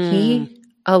 He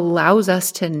allows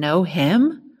us to know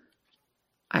him.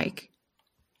 Like,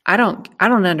 I don't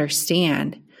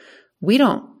understand.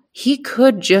 He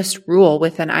could just rule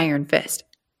with an iron fist.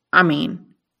 I mean,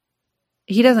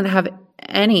 he doesn't have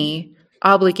any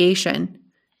obligation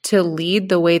to lead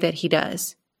the way that he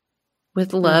does,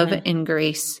 with love and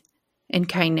grace and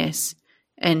kindness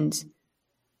and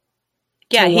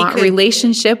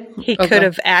relationship. He could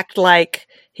have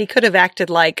acted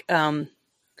like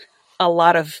a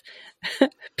lot of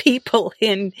people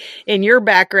in your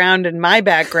background and my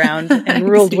background, and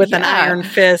ruled with an iron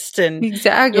fist, and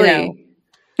exactly.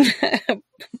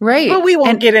 Right. But we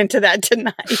won't get into that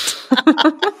tonight.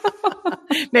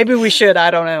 Maybe we should. I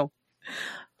don't know.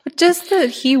 But just that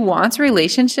he wants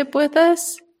relationship with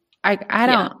us, I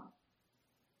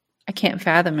can't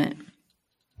fathom it.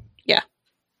 Yeah.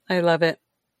 I love it.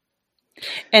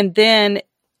 And then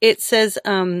it says,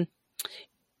 in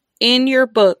your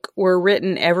book were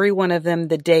written, every one of them,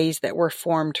 the days that were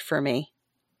formed for me,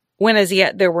 when as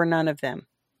yet there were none of them.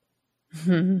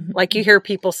 Like you hear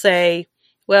people say,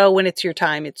 well, when it's your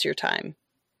time, it's your time.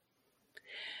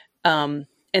 And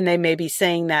they may be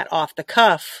saying that off the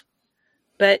cuff,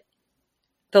 but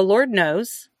the Lord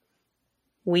knows.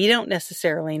 We don't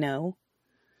necessarily know.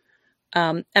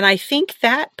 And I think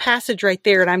that passage right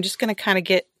there, and I'm just going to kind of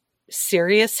get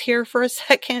serious here for a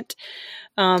second.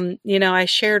 I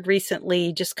shared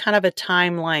recently just kind of a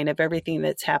timeline of everything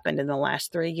that's happened in the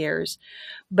last 3 years.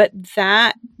 But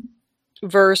that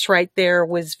verse right there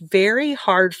was very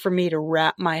hard for me to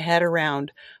wrap my head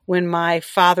around when my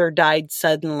father died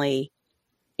suddenly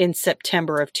in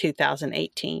September of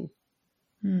 2018.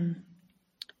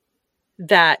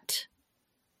 That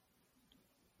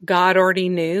God already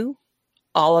knew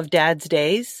all of Dad's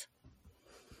days,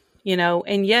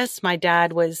 and yes, my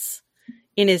dad was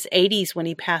in his 80s when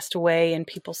he passed away, and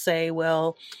people say,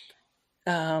 well,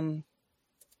 he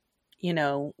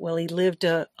lived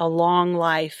a long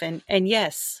life. And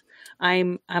yes,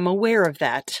 I'm aware of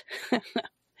that,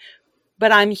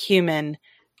 but I'm human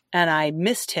and I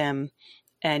missed him.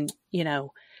 And,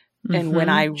 and when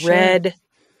I read,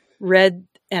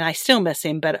 and I still miss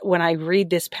him, but when I read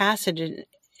this passage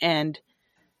and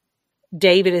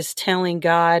David is telling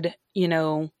God,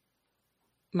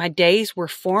 my days were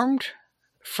formed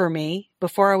for me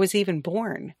before I was even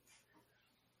born.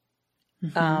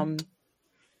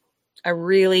 I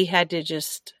really had to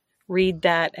just read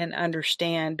that and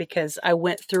understand, because I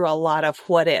went through a lot of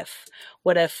what if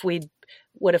we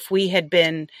had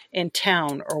been in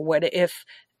town, or what if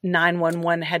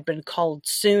 911 had been called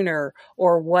sooner,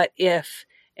 or what if,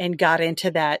 and got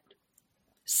into that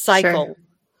cycle. Sure.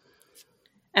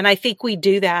 And I think we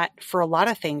do that for a lot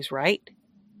of things, right?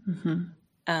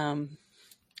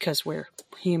 Because we're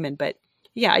human. But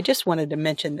yeah, I just wanted to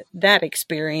mention that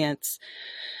experience.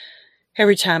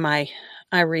 Every time I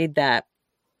read that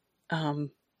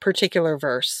particular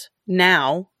verse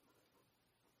now,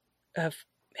 of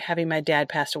having my dad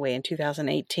pass away in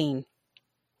 2018,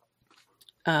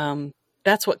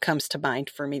 that's what comes to mind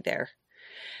for me there.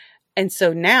 And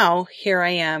so now here I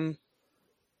am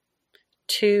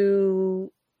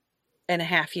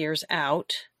 2.5 years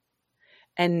out,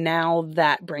 and now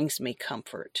that brings me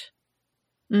comfort.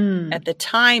 At the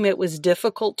time it was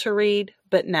difficult to read,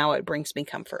 but now it brings me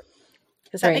comfort.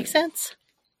 Does that make sense?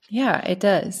 Yeah, it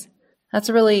does. That's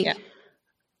really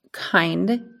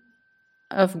kind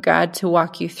of God to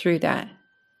walk you through that.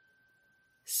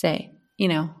 Say,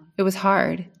 it was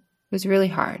hard. It was really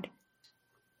hard.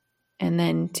 And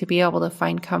then to be able to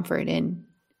find comfort in,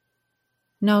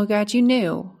 no, God, you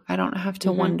knew. I don't have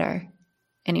to wonder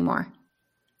anymore.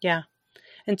 Yeah.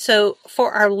 And so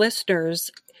for our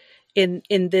listeners in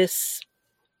this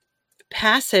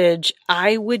passage,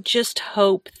 I would just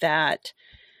hope that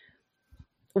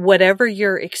whatever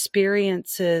your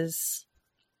experiences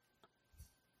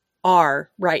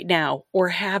are right now or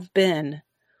have been,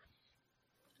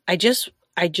 I just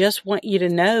want you to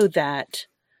know that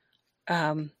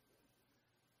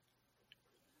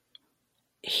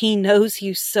he knows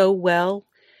you so well,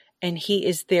 and he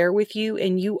is there with you,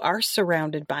 and you are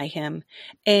surrounded by him,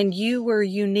 and you were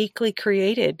uniquely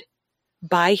created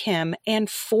by him and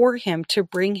for him to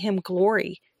bring him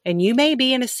glory. And you may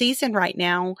be in a season right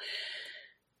now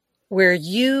where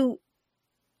you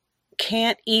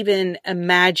can't even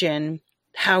imagine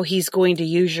how he's going to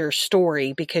use your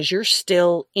story, because you're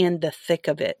still in the thick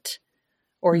of it.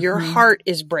 or your Mhm. heart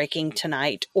is breaking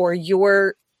tonight, or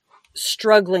you're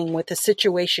struggling with a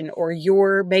situation, or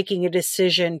you're making a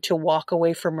decision to walk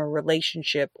away from a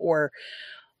relationship, or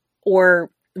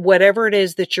whatever it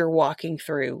is that you're walking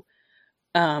through,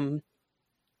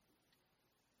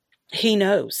 he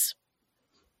knows,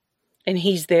 and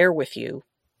he's there with you.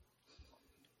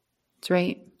 That's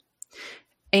right.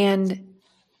 And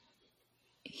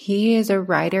he is a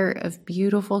writer of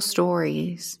beautiful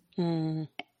stories. Mm.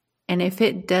 And if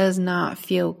it does not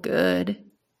feel good,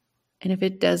 and if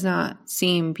it does not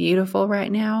seem beautiful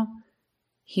right now,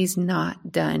 he's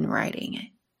not done writing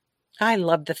it. I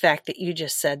love the fact that you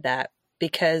just said that,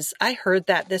 because I heard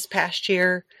that this past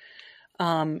year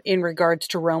in regards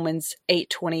to Romans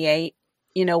 8:28.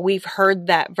 You know, we've heard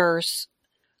that verse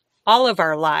all of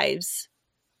our lives,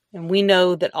 and we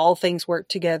know that all things work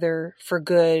together for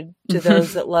good to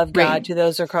those that love God, Right. to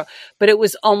those that are called. But it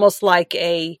was almost like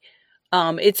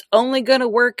it's only going to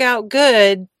work out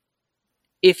good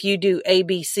if you do A,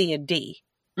 B, C, and D.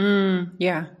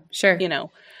 Yeah, sure. You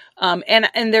know,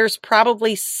 and there's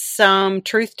probably some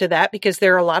truth to that, because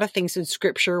there are a lot of things in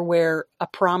Scripture where a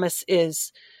promise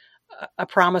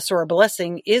or a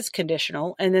blessing is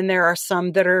conditional, and then there are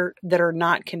some that are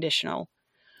not conditional.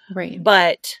 Right.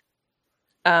 But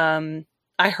I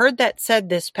heard that said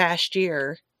this past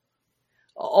year.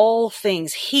 All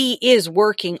things, he is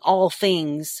working all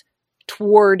things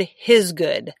toward his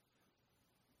good.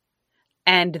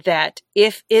 And that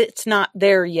if it's not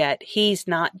there yet, he's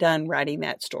not done writing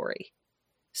that story.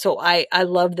 So I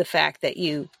love the fact that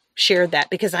you shared that,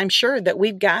 because I'm sure that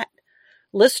we've got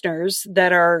listeners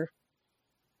that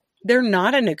they're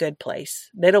not in a good place.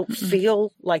 They don't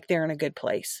feel like they're in a good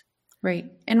place.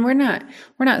 Right. And we're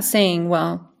not saying,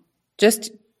 well,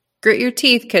 just grit your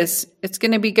teeth because it's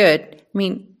going to be good. I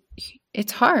mean,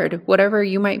 it's hard. Whatever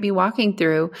you might be walking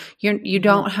through, you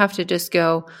don't have to just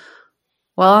go,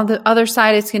 well, on the other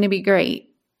side, it's going to be great.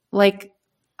 Like,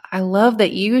 I love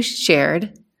that you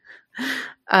shared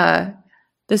the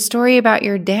story about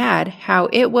your dad, how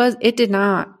it did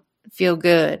not feel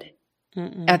good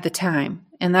at the time.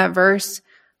 And that verse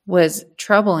was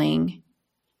troubling.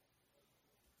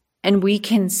 And we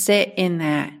can sit in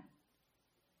that.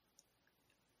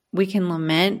 We can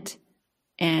lament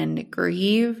and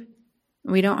grieve.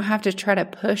 We don't have to try to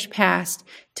push past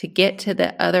to get to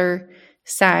the other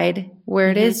side where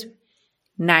it is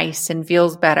nice and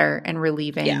feels better and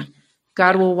relieving. Yeah.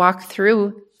 God will walk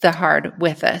through the hard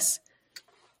with us.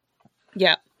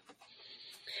 Yeah.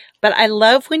 But I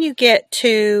love when you get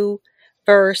to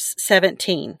verse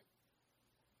 17.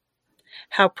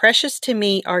 How precious to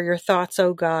me are your thoughts,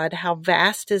 O God. How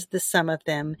vast is the sum of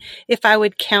them. If I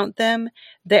would count them,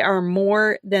 they are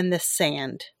more than the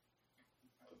sand.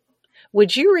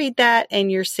 Would you read that in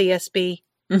your CSB?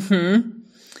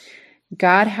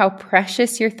 God, how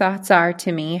precious your thoughts are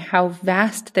to me. How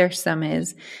vast their sum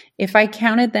is. If I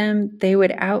counted them, they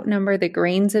would outnumber the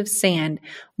grains of sand.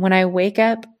 When I wake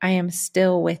up, I am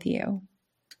still with you.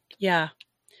 Yeah.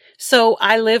 So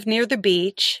I live near the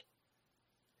beach.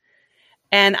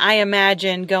 And I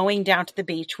imagine going down to the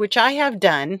beach, which I have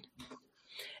done,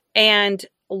 and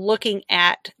looking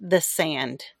at the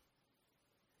sand.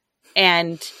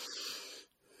 And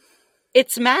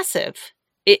it's massive.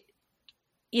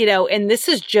 And this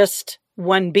is just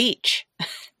one beach.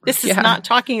 This is not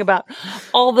talking about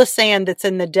all the sand that's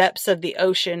in the depths of the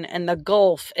ocean and the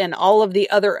Gulf and all of the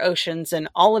other oceans and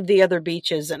all of the other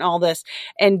beaches and all this.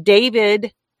 And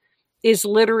David is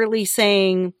literally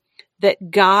saying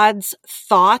that God's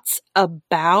thoughts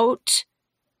about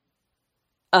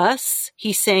us,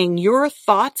 he's saying, your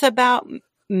thoughts about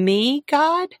me,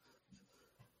 God,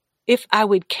 if I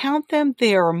would count them,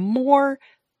 they are more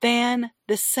than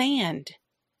the sand.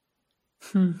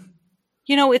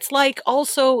 It's like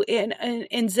also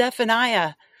in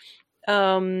Zephaniah,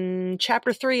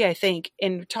 chapter 3, I think,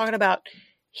 in talking about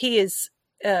it's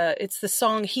the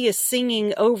song, he is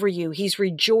singing over you. He's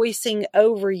rejoicing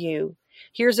over you.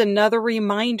 Here's another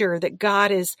reminder that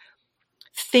God is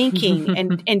thinking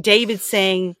and David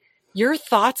saying, your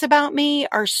thoughts about me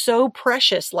are so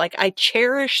precious. Like, I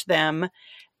cherish them,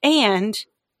 and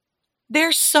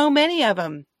there's so many of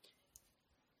them,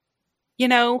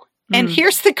 and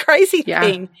here's the crazy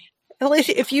thing.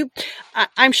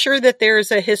 I'm sure that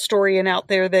there's a historian out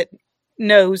there that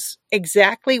knows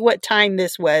exactly what time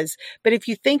this was. But if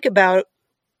you think about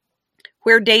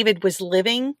where David was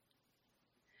living,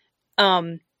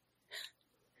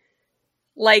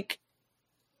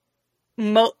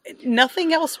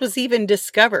 nothing else was even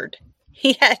discovered.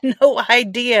 He had no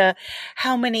idea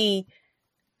how many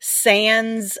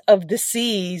sands of the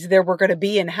seas there were going to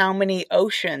be and how many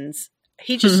oceans.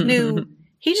 He just knew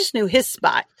He just knew his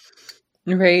spot.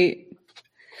 Right.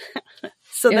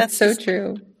 So It's that's so just,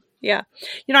 true. yeah.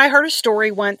 I heard a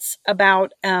story once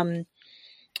about a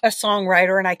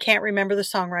songwriter, and I can't remember the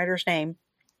songwriter's name,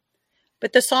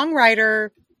 but the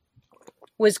songwriter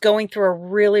was going through a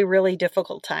really, really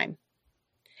difficult time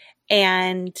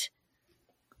and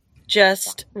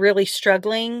just really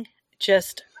struggling,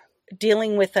 just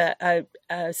dealing with a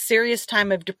serious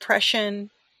time of depression.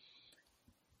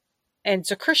 And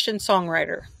it's a Christian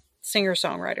songwriter,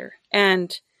 singer-songwriter.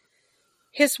 And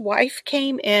his wife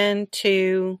came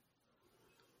into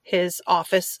his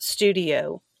office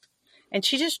studio, and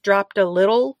she just dropped a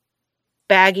little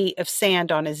baggie of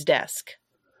sand on his desk.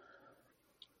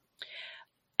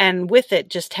 And with it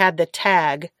just had the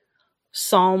tag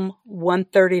Psalm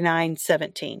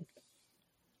 139:17.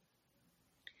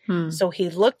 So he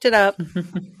looked it up,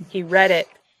 he read it,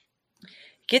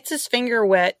 gets his finger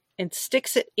wet and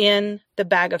sticks it in the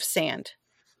bag of sand.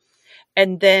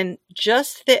 And then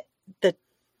just the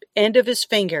end of his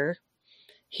finger,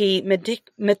 he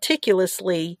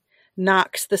meticulously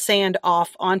knocks the sand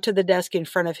off onto the desk in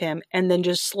front of him and then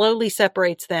just slowly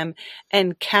separates them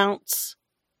and counts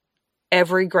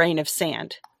every grain of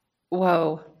sand.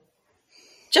 Whoa.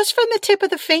 Just from the tip of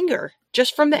the finger,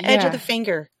 just from the edge of Yeah. the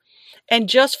finger. And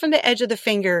just from the edge of the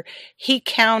finger, he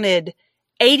counted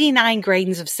 89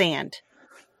 grains of sand.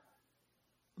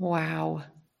 Wow.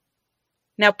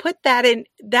 Now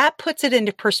that puts it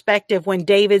into perspective when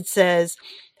David says,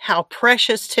 "How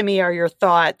precious to me are your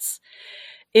thoughts.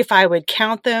 If I would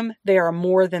count them, they are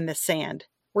more than the sand."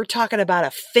 We're talking about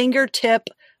a fingertip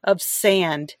of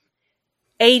sand.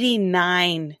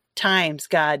 89 times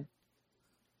God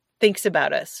thinks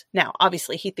about us. Now,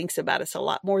 obviously, he thinks about us a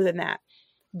lot more than that.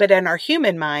 But in our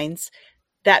human minds,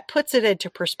 that puts it into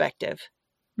perspective.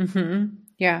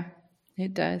 Yeah,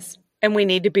 it does. And we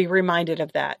need to be reminded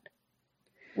of that.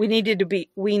 We need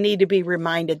to be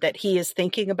reminded that he is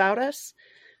thinking about us,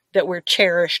 that we're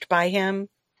cherished by him.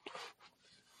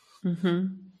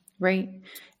 Right.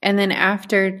 And then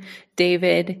after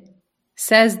David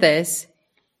says this,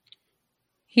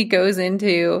 he goes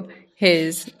into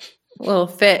his little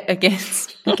fit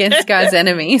against God's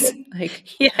enemies.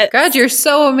 Like, Yes. God, you're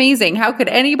so amazing. How could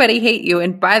anybody hate you?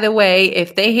 And by the way,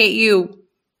 if they hate you,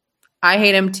 I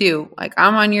hate them too. Like,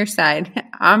 I'm on your side.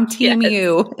 I'm team Yes.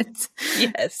 you.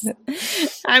 Yes.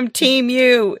 I'm team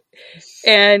you.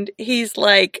 And he's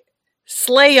like,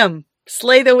 slay them,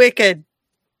 slay the wicked.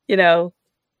 I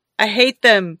hate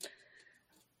them.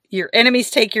 Your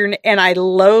enemies take and I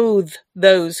loathe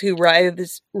those who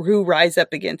rise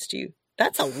up against you.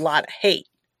 That's a lot of hate.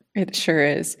 It sure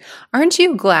is. Aren't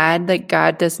you glad that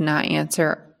God does not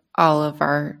answer all of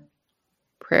our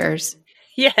prayers?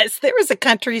 Yes, there was a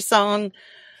country song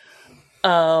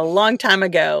a long time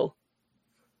ago,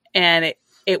 and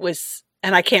it was,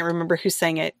 and I can't remember who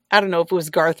sang it. I don't know if it was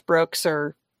Garth Brooks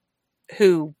or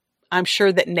who. I'm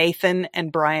sure that Nathan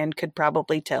and Brian could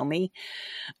probably tell me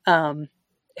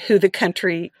who the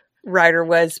country writer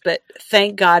was, but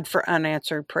thank God for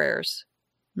unanswered prayers.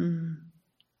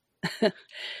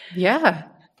 Yeah.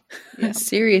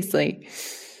 Seriously.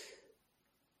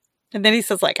 And then he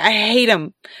says, like, I hate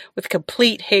them with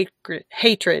complete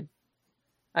hatred.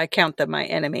 I count them my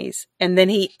enemies. And then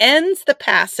he ends the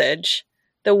passage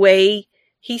the way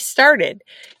he started.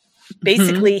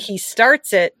 Basically, he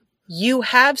starts it, you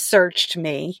have searched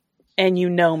me and you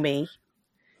know me.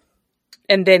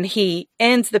 And then he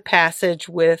ends the passage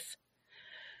with,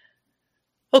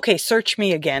 okay, search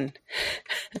me again.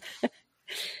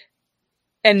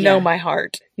 And know my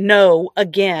heart. Know,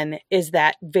 again, is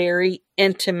that very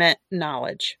intimate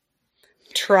knowledge.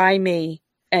 Try me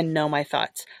and know my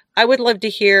thoughts. I would love to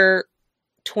hear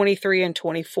 23 and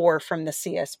 24 from the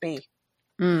CSB.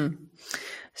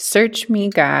 Search me,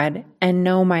 God, and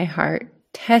know my heart.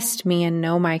 Test me and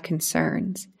know my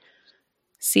concerns.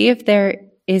 See if there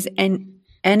is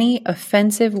any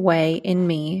offensive way in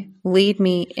me. Lead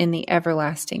me in the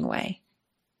everlasting way.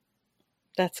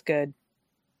 That's good.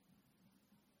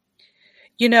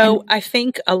 I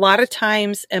think a lot of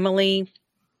times, Emily,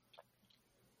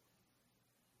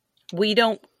 we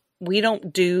don't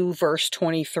do verse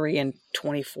 23 and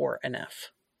 24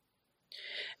 enough.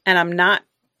 And I'm not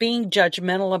being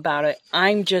judgmental about it.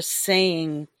 I'm just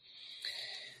saying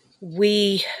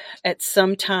at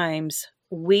some times,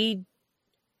 we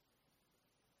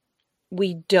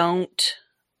don't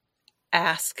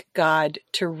ask God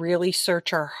to really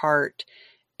search our heart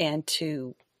and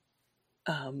to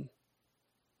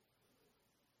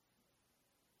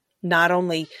not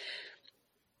only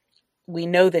we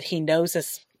know that he knows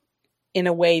us in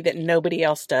a way that nobody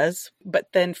else does,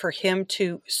 but then for him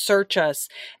to search us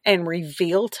and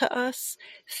reveal to us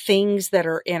things that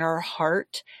are in our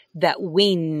heart that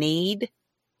we need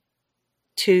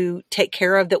to take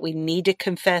care of, that we need to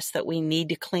confess, that we need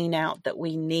to clean out, that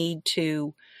we need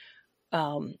to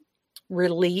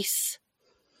release.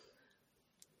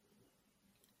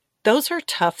 Those are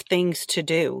tough things to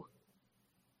do.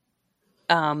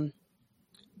 But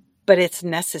it's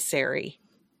necessary.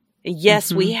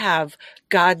 Yes, we have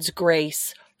God's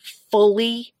grace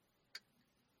fully,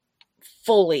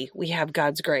 we have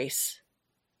God's grace.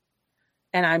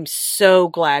 And I'm so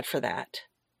glad for that.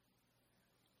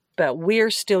 But we're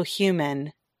still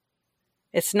human.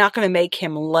 It's not going to make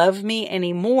him love me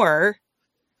anymore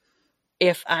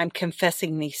if I'm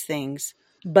confessing these things.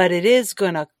 But it is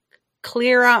going to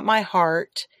clear out my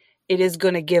heart. It is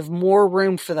going to give more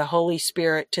room for the Holy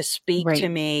Spirit to speak to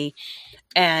me,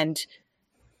 and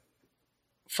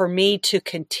for me to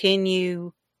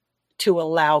continue to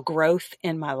allow growth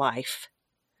in my life.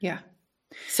 Yeah.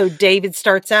 So David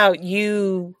starts out,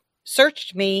 you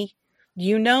searched me,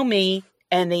 you know me,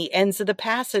 and he ends of the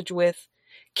passage with,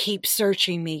 keep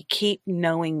searching me, keep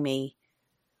knowing me.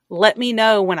 Let me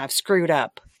know when I've screwed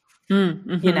up,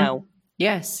 you know.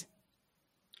 Yes.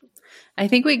 I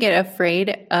think we get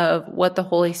afraid of what the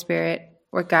Holy Spirit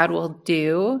or God will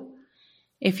do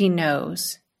if he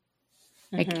knows.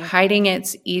 Like hiding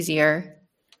it's easier.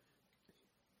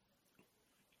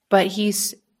 But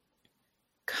he's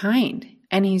kind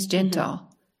and he's gentle.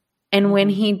 And when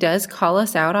he does call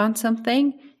us out on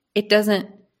something, it doesn't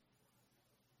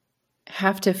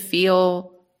have to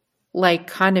feel like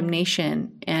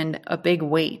condemnation and a big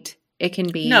weight. It can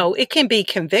be... No, it can be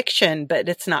conviction, but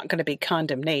it's not going to be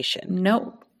condemnation.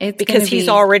 No. It's because he's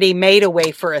already made a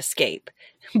way for escape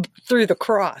through the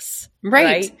cross.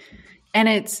 Right? And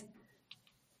it's...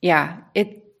 Yeah.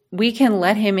 We can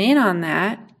let him in on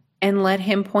that and let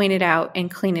him point it out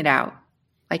and clean it out,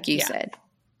 like you said.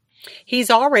 He's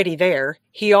already there.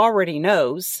 He already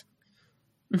knows.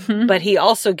 But he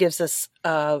also gives us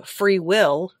free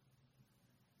will.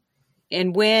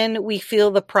 And when we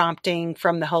feel the prompting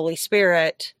from the Holy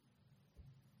Spirit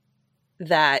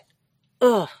that,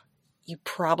 you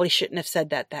probably shouldn't have said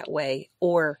that way.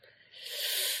 Or,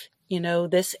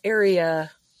 this area,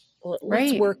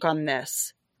 let's work on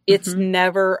this. It's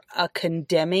never a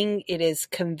condemning. It is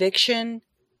conviction,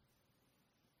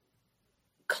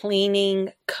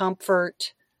 cleaning,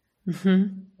 comfort,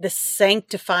 the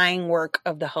sanctifying work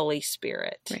of the Holy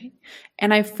Spirit. Right.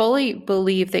 And I fully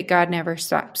believe that God never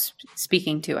stops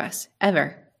speaking to us,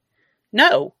 ever.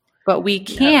 No. But we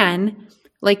can,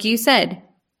 like you said,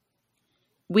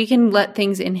 we can let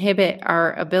things inhibit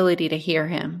our ability to hear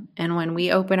him. And when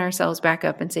we open ourselves back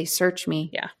up and say, search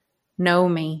me, know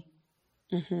me,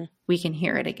 we can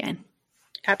hear it again.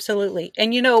 Absolutely.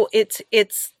 And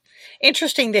it's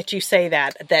interesting that you say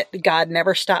that God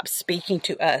never stops speaking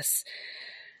to us.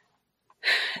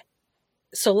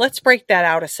 So let's break that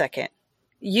out a second.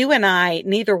 You and I,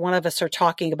 neither one of us are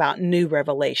talking about new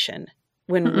revelation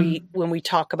when we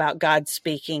talk about God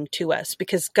speaking to us,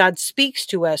 because God speaks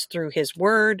to us through his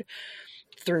word,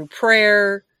 through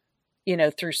prayer,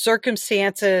 through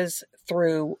circumstances,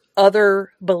 through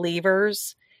other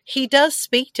believers. He does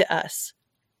speak to us.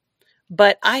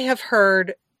 But I have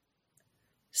heard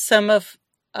some of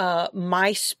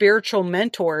my spiritual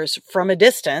mentors from a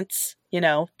distance,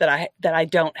 that I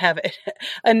don't have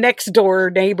a next door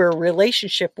neighbor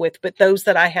relationship with, but those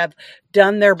that I have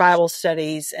done their Bible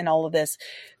studies and all of this,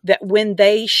 that when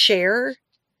they share,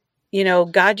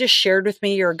 God just shared with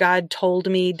me, or God told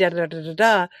me,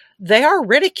 they are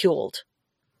ridiculed,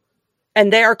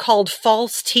 and they are called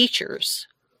false teachers.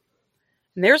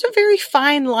 And there's a very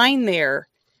fine line there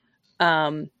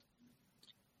about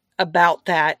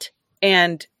that.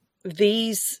 And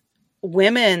these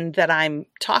women that I'm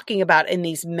talking about and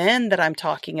these men that I'm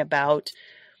talking about,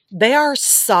 they are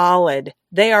solid.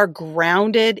 They are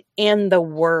grounded in the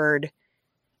word,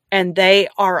 and they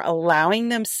are allowing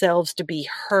themselves to be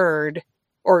heard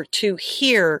or to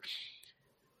hear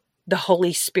the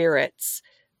Holy Spirit's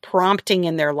prompting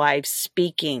in their lives,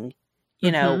 speaking.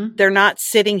 They're not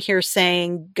sitting here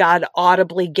saying, God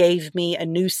audibly gave me a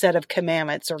new set of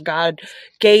commandments, or God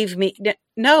gave me.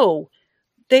 No,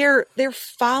 they're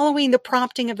following the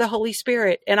prompting of the Holy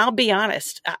Spirit. And I'll be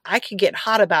honest, I could get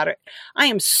hot about it. I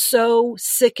am so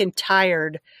sick and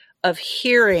tired of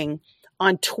hearing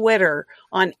on Twitter,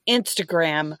 on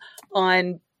Instagram,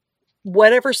 on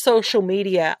whatever social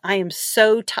media. I am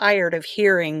so tired of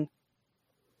hearing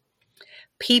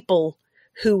people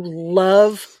who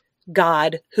love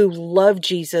God, who love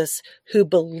Jesus, who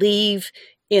believe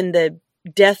in the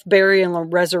death, burial,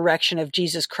 and resurrection of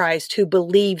Jesus Christ, who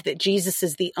believe that Jesus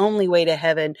is the only way to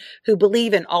heaven, who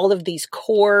believe in all of these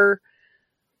core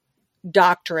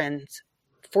doctrines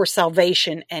for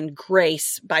salvation and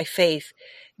grace by faith,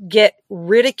 get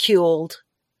ridiculed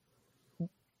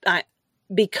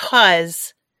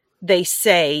because they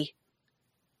say,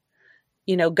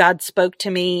 God spoke to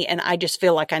me and I just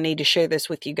feel like I need to share this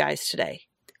with you guys today.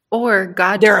 Or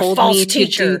God They're told a false me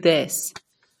teacher. to do this.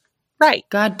 Right.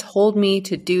 God told me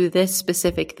to do this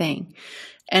specific thing.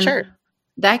 And Sure.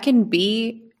 that can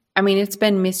be, it's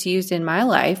been misused in my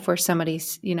life where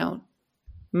somebody's,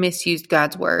 misused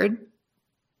God's word.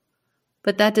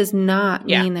 But that does not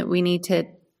mean that we need to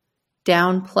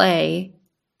downplay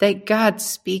that God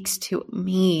speaks to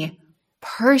me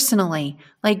personally.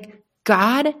 Like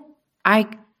God, I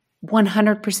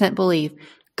 100% believe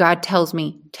God tells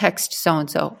me, text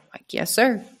so-and-so. Like, yes,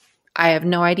 sir. I have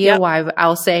no idea why, but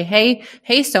I'll say, hey,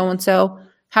 so-and-so,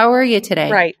 how are you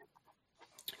today?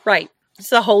 Right. It's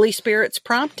the Holy Spirit's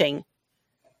prompting.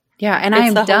 Yeah, and I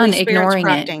am done ignoring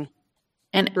it.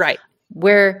 And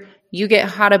where you get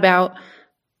hot about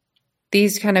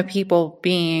these kind of people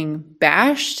being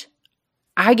bashed,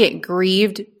 I get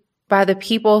grieved by the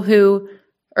people who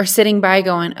are sitting by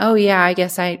going, oh yeah, I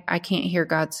guess I can't hear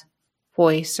God's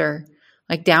voice, or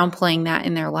like downplaying that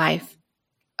in their life.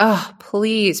 Oh,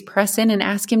 please press in and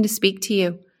ask him to speak to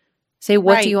you. Say,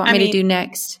 what do you want me to do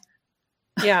next?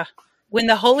 Yeah. When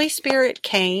the Holy Spirit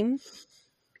came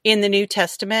in the New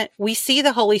Testament, we see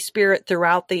the Holy Spirit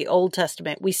throughout the Old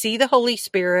Testament. We see the Holy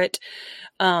Spirit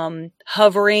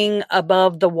hovering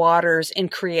above the waters in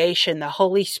creation. The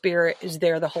Holy Spirit is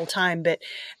there the whole time. But,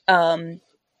 the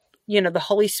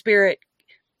Holy Spirit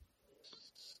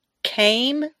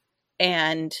came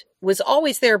and was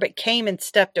always there, but came and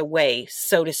stepped away,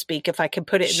 so to speak, if I could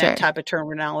put it in that type of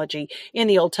terminology in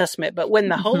the Old Testament. But when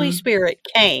the Holy Spirit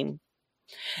came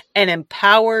and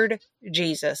empowered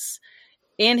Jesus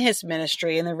in his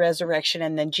ministry in the resurrection,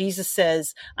 and then Jesus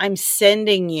says, I'm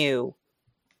sending you.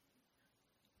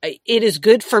 It is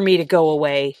good for me to go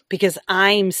away because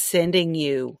I'm sending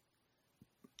you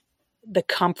the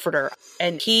Comforter,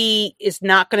 and he is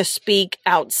not going to speak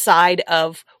outside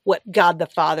of what God the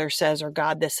Father says or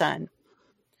God the Son.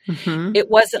 Mm-hmm. It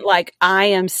wasn't like, I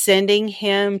am sending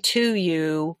him to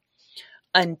you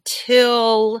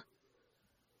until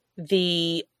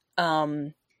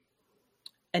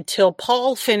until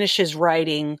Paul finishes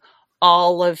writing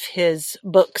all of his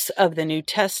books of the New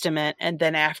Testament, and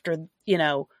then after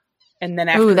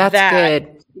that's that,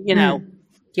 good.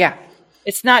 Yeah.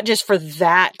 It's not just for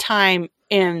that time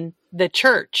in the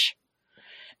church.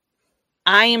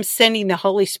 I am sending the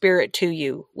Holy Spirit to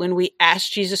you. When we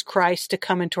ask Jesus Christ to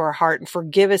come into our heart and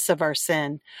forgive us of our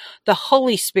sin, the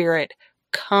Holy Spirit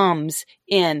comes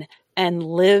in and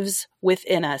lives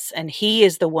within us. And he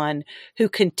is the one who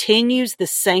continues the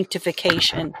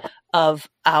sanctification of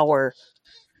our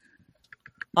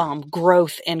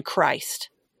growth in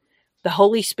Christ. The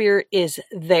Holy Spirit is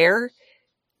there.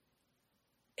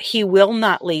 He will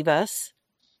not leave us.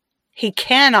 He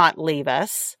cannot leave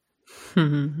us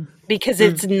because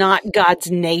it's not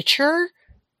God's nature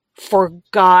for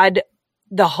God,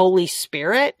 the Holy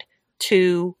Spirit,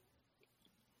 to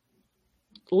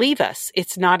leave us.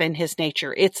 It's not in his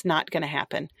nature. It's not going to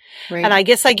happen. Right. And I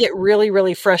guess I get really,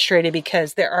 really frustrated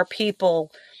because there are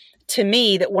people, to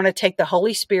me, that want to take the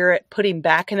Holy Spirit, put him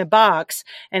back in a box,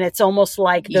 and it's almost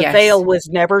like the veil was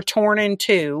never torn in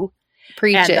two.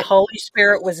 Preach and it. The Holy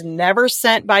Spirit was never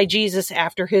sent by Jesus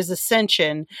after his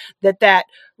ascension, that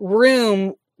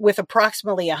room with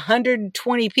approximately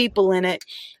 120 people in it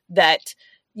that,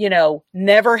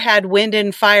 never had wind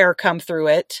and fire come through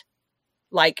it.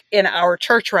 Like in our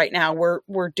church right now,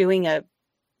 we're doing a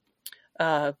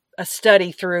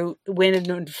study through wind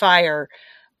and fire.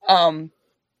 I'm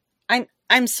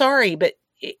sorry, but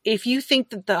if you think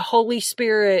that the Holy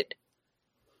Spirit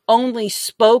only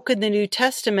spoke in the New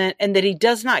Testament and that he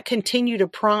does not continue to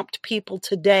prompt people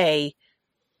today,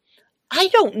 I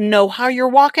don't know how you're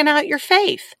walking out your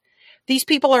faith. These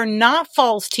people are not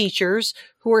false teachers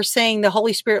who are saying the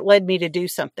Holy Spirit led me to do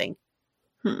something.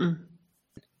 Mm-mm.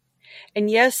 And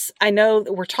yes, I know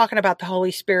that we're talking about the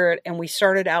Holy Spirit and we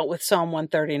started out with Psalm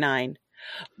 139,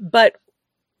 but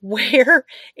where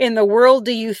in the world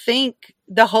do you think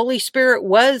the Holy Spirit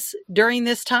was during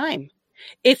this time?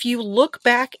 If you look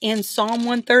back in Psalm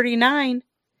 139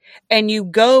 and you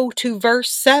go to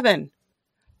verse 7,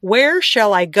 where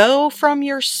shall I go from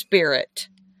your spirit?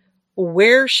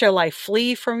 Where shall I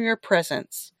flee from your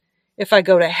presence? If I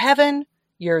go to heaven,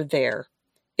 you're there.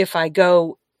 If I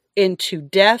go into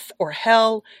death or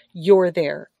hell, you're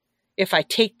there. if I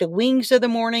take the wings of the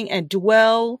morning and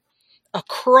dwell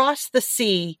across the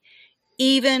sea,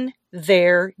 even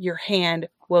there your hand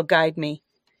will guide me,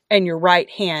 and your right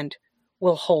hand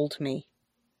will hold me.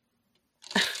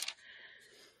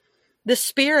 The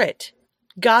Spirit,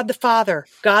 God the Father,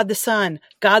 God the Son,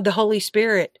 God the Holy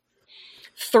Spirit,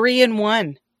 3 in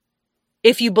 1.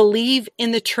 If you believe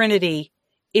in the Trinity,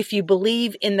 if you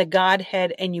believe in the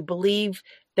Godhead, and you believe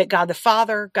that God the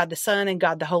Father, God the Son, and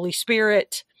God the Holy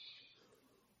Spirit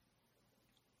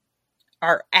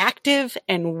are active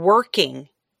and working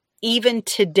even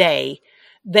today,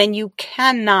 then you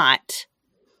cannot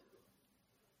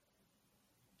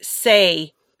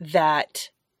say that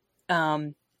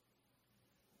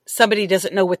somebody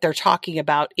doesn't know what they're talking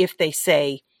about if they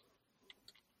say,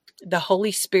 the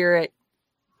Holy Spirit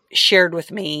shared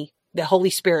with me, the Holy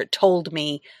Spirit told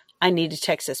me I need to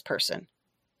text this person.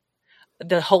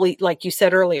 Like you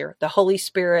said earlier, the Holy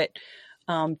Spirit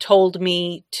told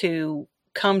me to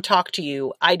come talk to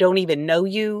you. I don't even know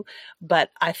you,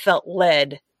 but I felt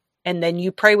led. And then you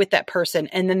pray with that person,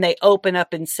 and then they open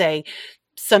up and say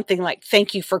something like,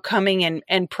 thank you for coming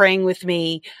and praying with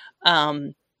me.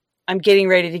 I'm getting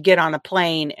ready to get on a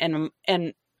plane, and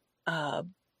my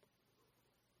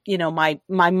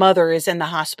mother is in the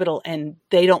hospital, and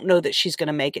they don't know that she's going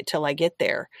to make it till I get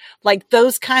there. Like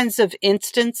those kinds of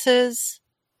instances,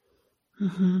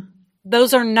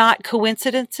 those are not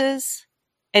coincidences.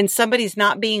 And somebody's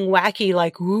not being wacky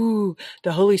like, ooh,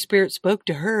 the Holy Spirit spoke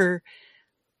to her.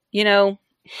 I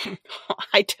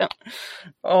don't.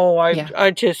 Oh, I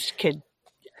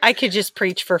could just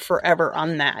preach for forever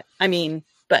on that. I mean,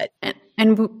 but.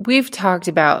 And we've talked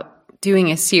about doing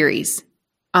a series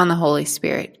on the Holy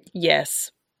Spirit.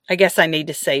 Yes. I guess I need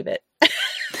to save it.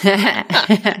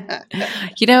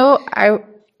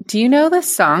 Do you know the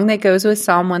song that goes with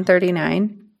Psalm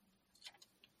 139?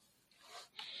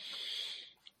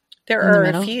 There are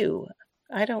a few.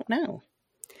 I don't know.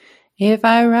 If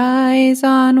I rise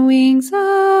on wings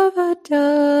of a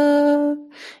dove,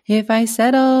 if I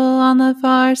settle on the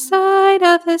far side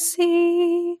of the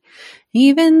sea,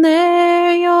 even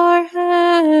there your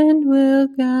hand will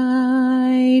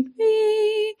guide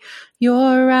me,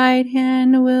 your right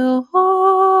hand will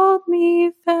hold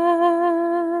me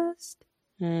fast.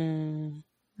 That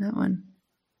one.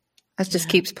 That just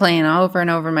keeps playing over and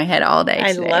over in my head all day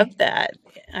today. I love that.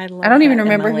 I don't even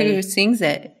remember who sings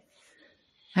it.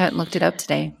 I haven't looked it up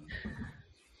today.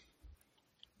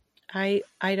 I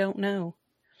don't know.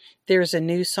 There's a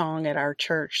new song at our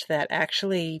church that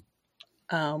actually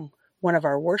one of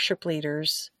our worship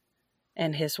leaders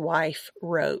and his wife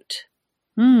wrote.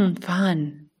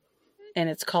 Fun. And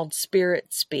it's called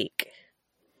Spirit Speak.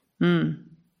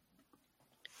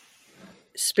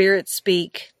 Spirit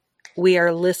Speak. We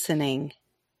are listening.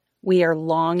 We are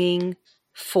longing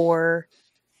for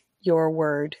your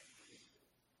word.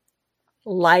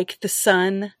 Like the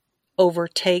sun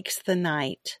overtakes the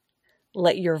night,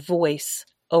 let your voice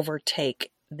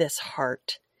overtake this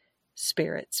heart.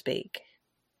 Spirit Speak.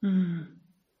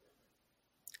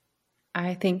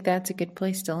 I think that's a good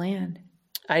place to land.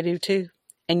 I do too.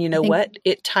 And you know what?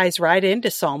 It ties right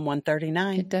into Psalm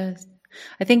 139. It does.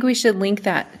 I think we should link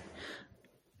that.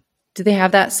 Do they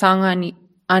have that song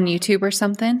on YouTube or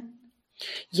something?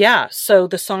 Yeah. So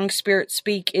the song Spirit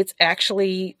Speak, it's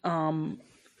actually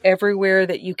everywhere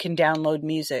that you can download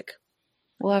music.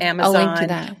 Amazon. I'll link to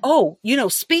that. Oh,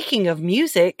 speaking of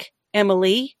music,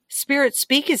 Emily, Spirit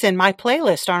Speak is in my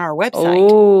playlist on our website.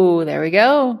 Oh, there we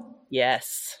go.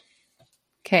 Yes.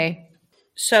 Okay.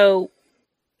 So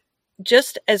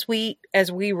just as we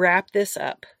wrap this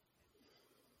up,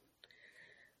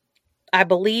 I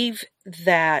believe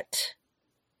that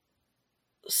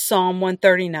Psalm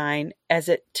 139, as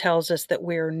it tells us that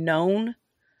we're known,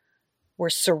 we're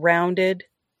surrounded,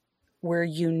 we're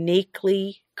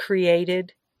uniquely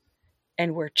created,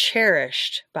 and we're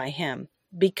cherished by Him.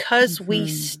 Because we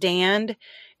stand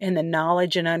in the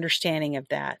knowledge and understanding of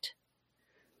that,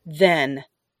 then,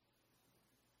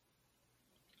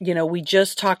 we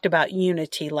just talked about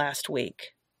unity last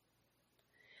week.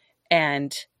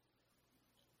 And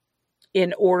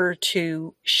in order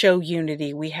to show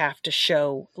unity, we have to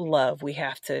show love. We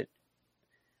have to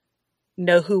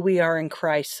know who we are in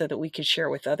Christ so that we can share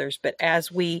with others. But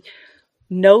as we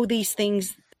know these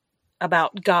things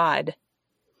about God,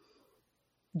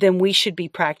 then we should be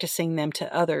practicing them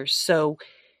to others. So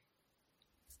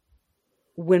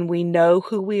when we know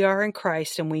who we are in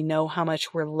Christ and we know how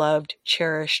much we're loved,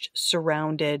 cherished,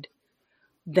 surrounded,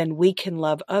 then we can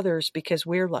love others because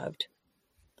we're loved.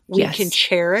 We can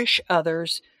cherish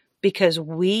others because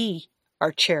we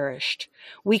are cherished.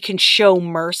 We can show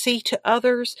mercy to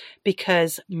others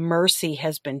because mercy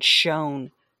has been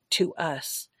shown to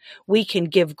us. We can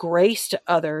give grace to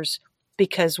others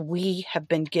because we have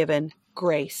been given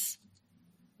grace.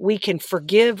 We can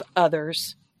forgive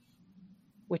others,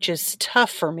 which is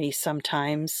tough for me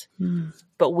sometimes,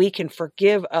 but we can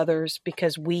forgive others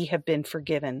because we have been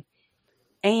forgiven.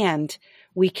 And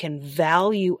we can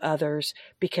value others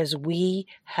because we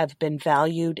have been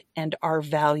valued and are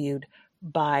valued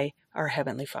by our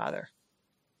Heavenly Father.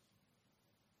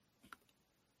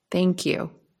 Thank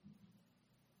you.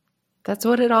 That's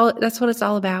what it's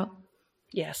all about.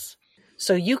 Yes.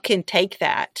 So you can take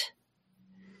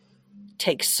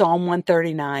Psalm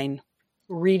 139,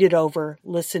 read it over,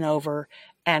 listen over,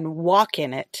 and walk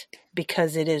in it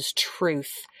because it is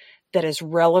truth that is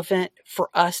relevant for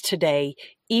us today,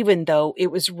 even though it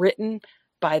was written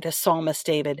by the psalmist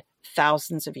David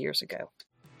thousands of years ago.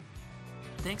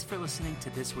 Thanks for listening to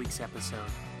this week's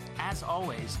episode. As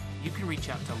always, you can reach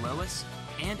out to Lois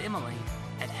and Emily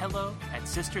at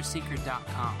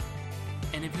hello@sistersecret.com.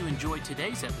 And if you enjoyed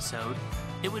today's episode,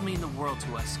 it would mean the world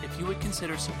to us if you would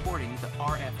consider supporting the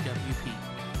RFWP.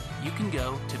 You can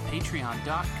go to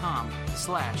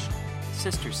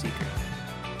patreon.com/sistersecret.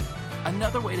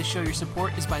 Another way to show your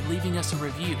support is by leaving us a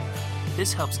review.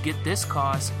 This helps get this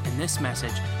cause and this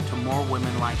message to more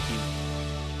women like you.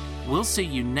 We'll see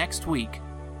you next week.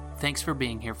 Thanks for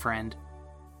being here, friend.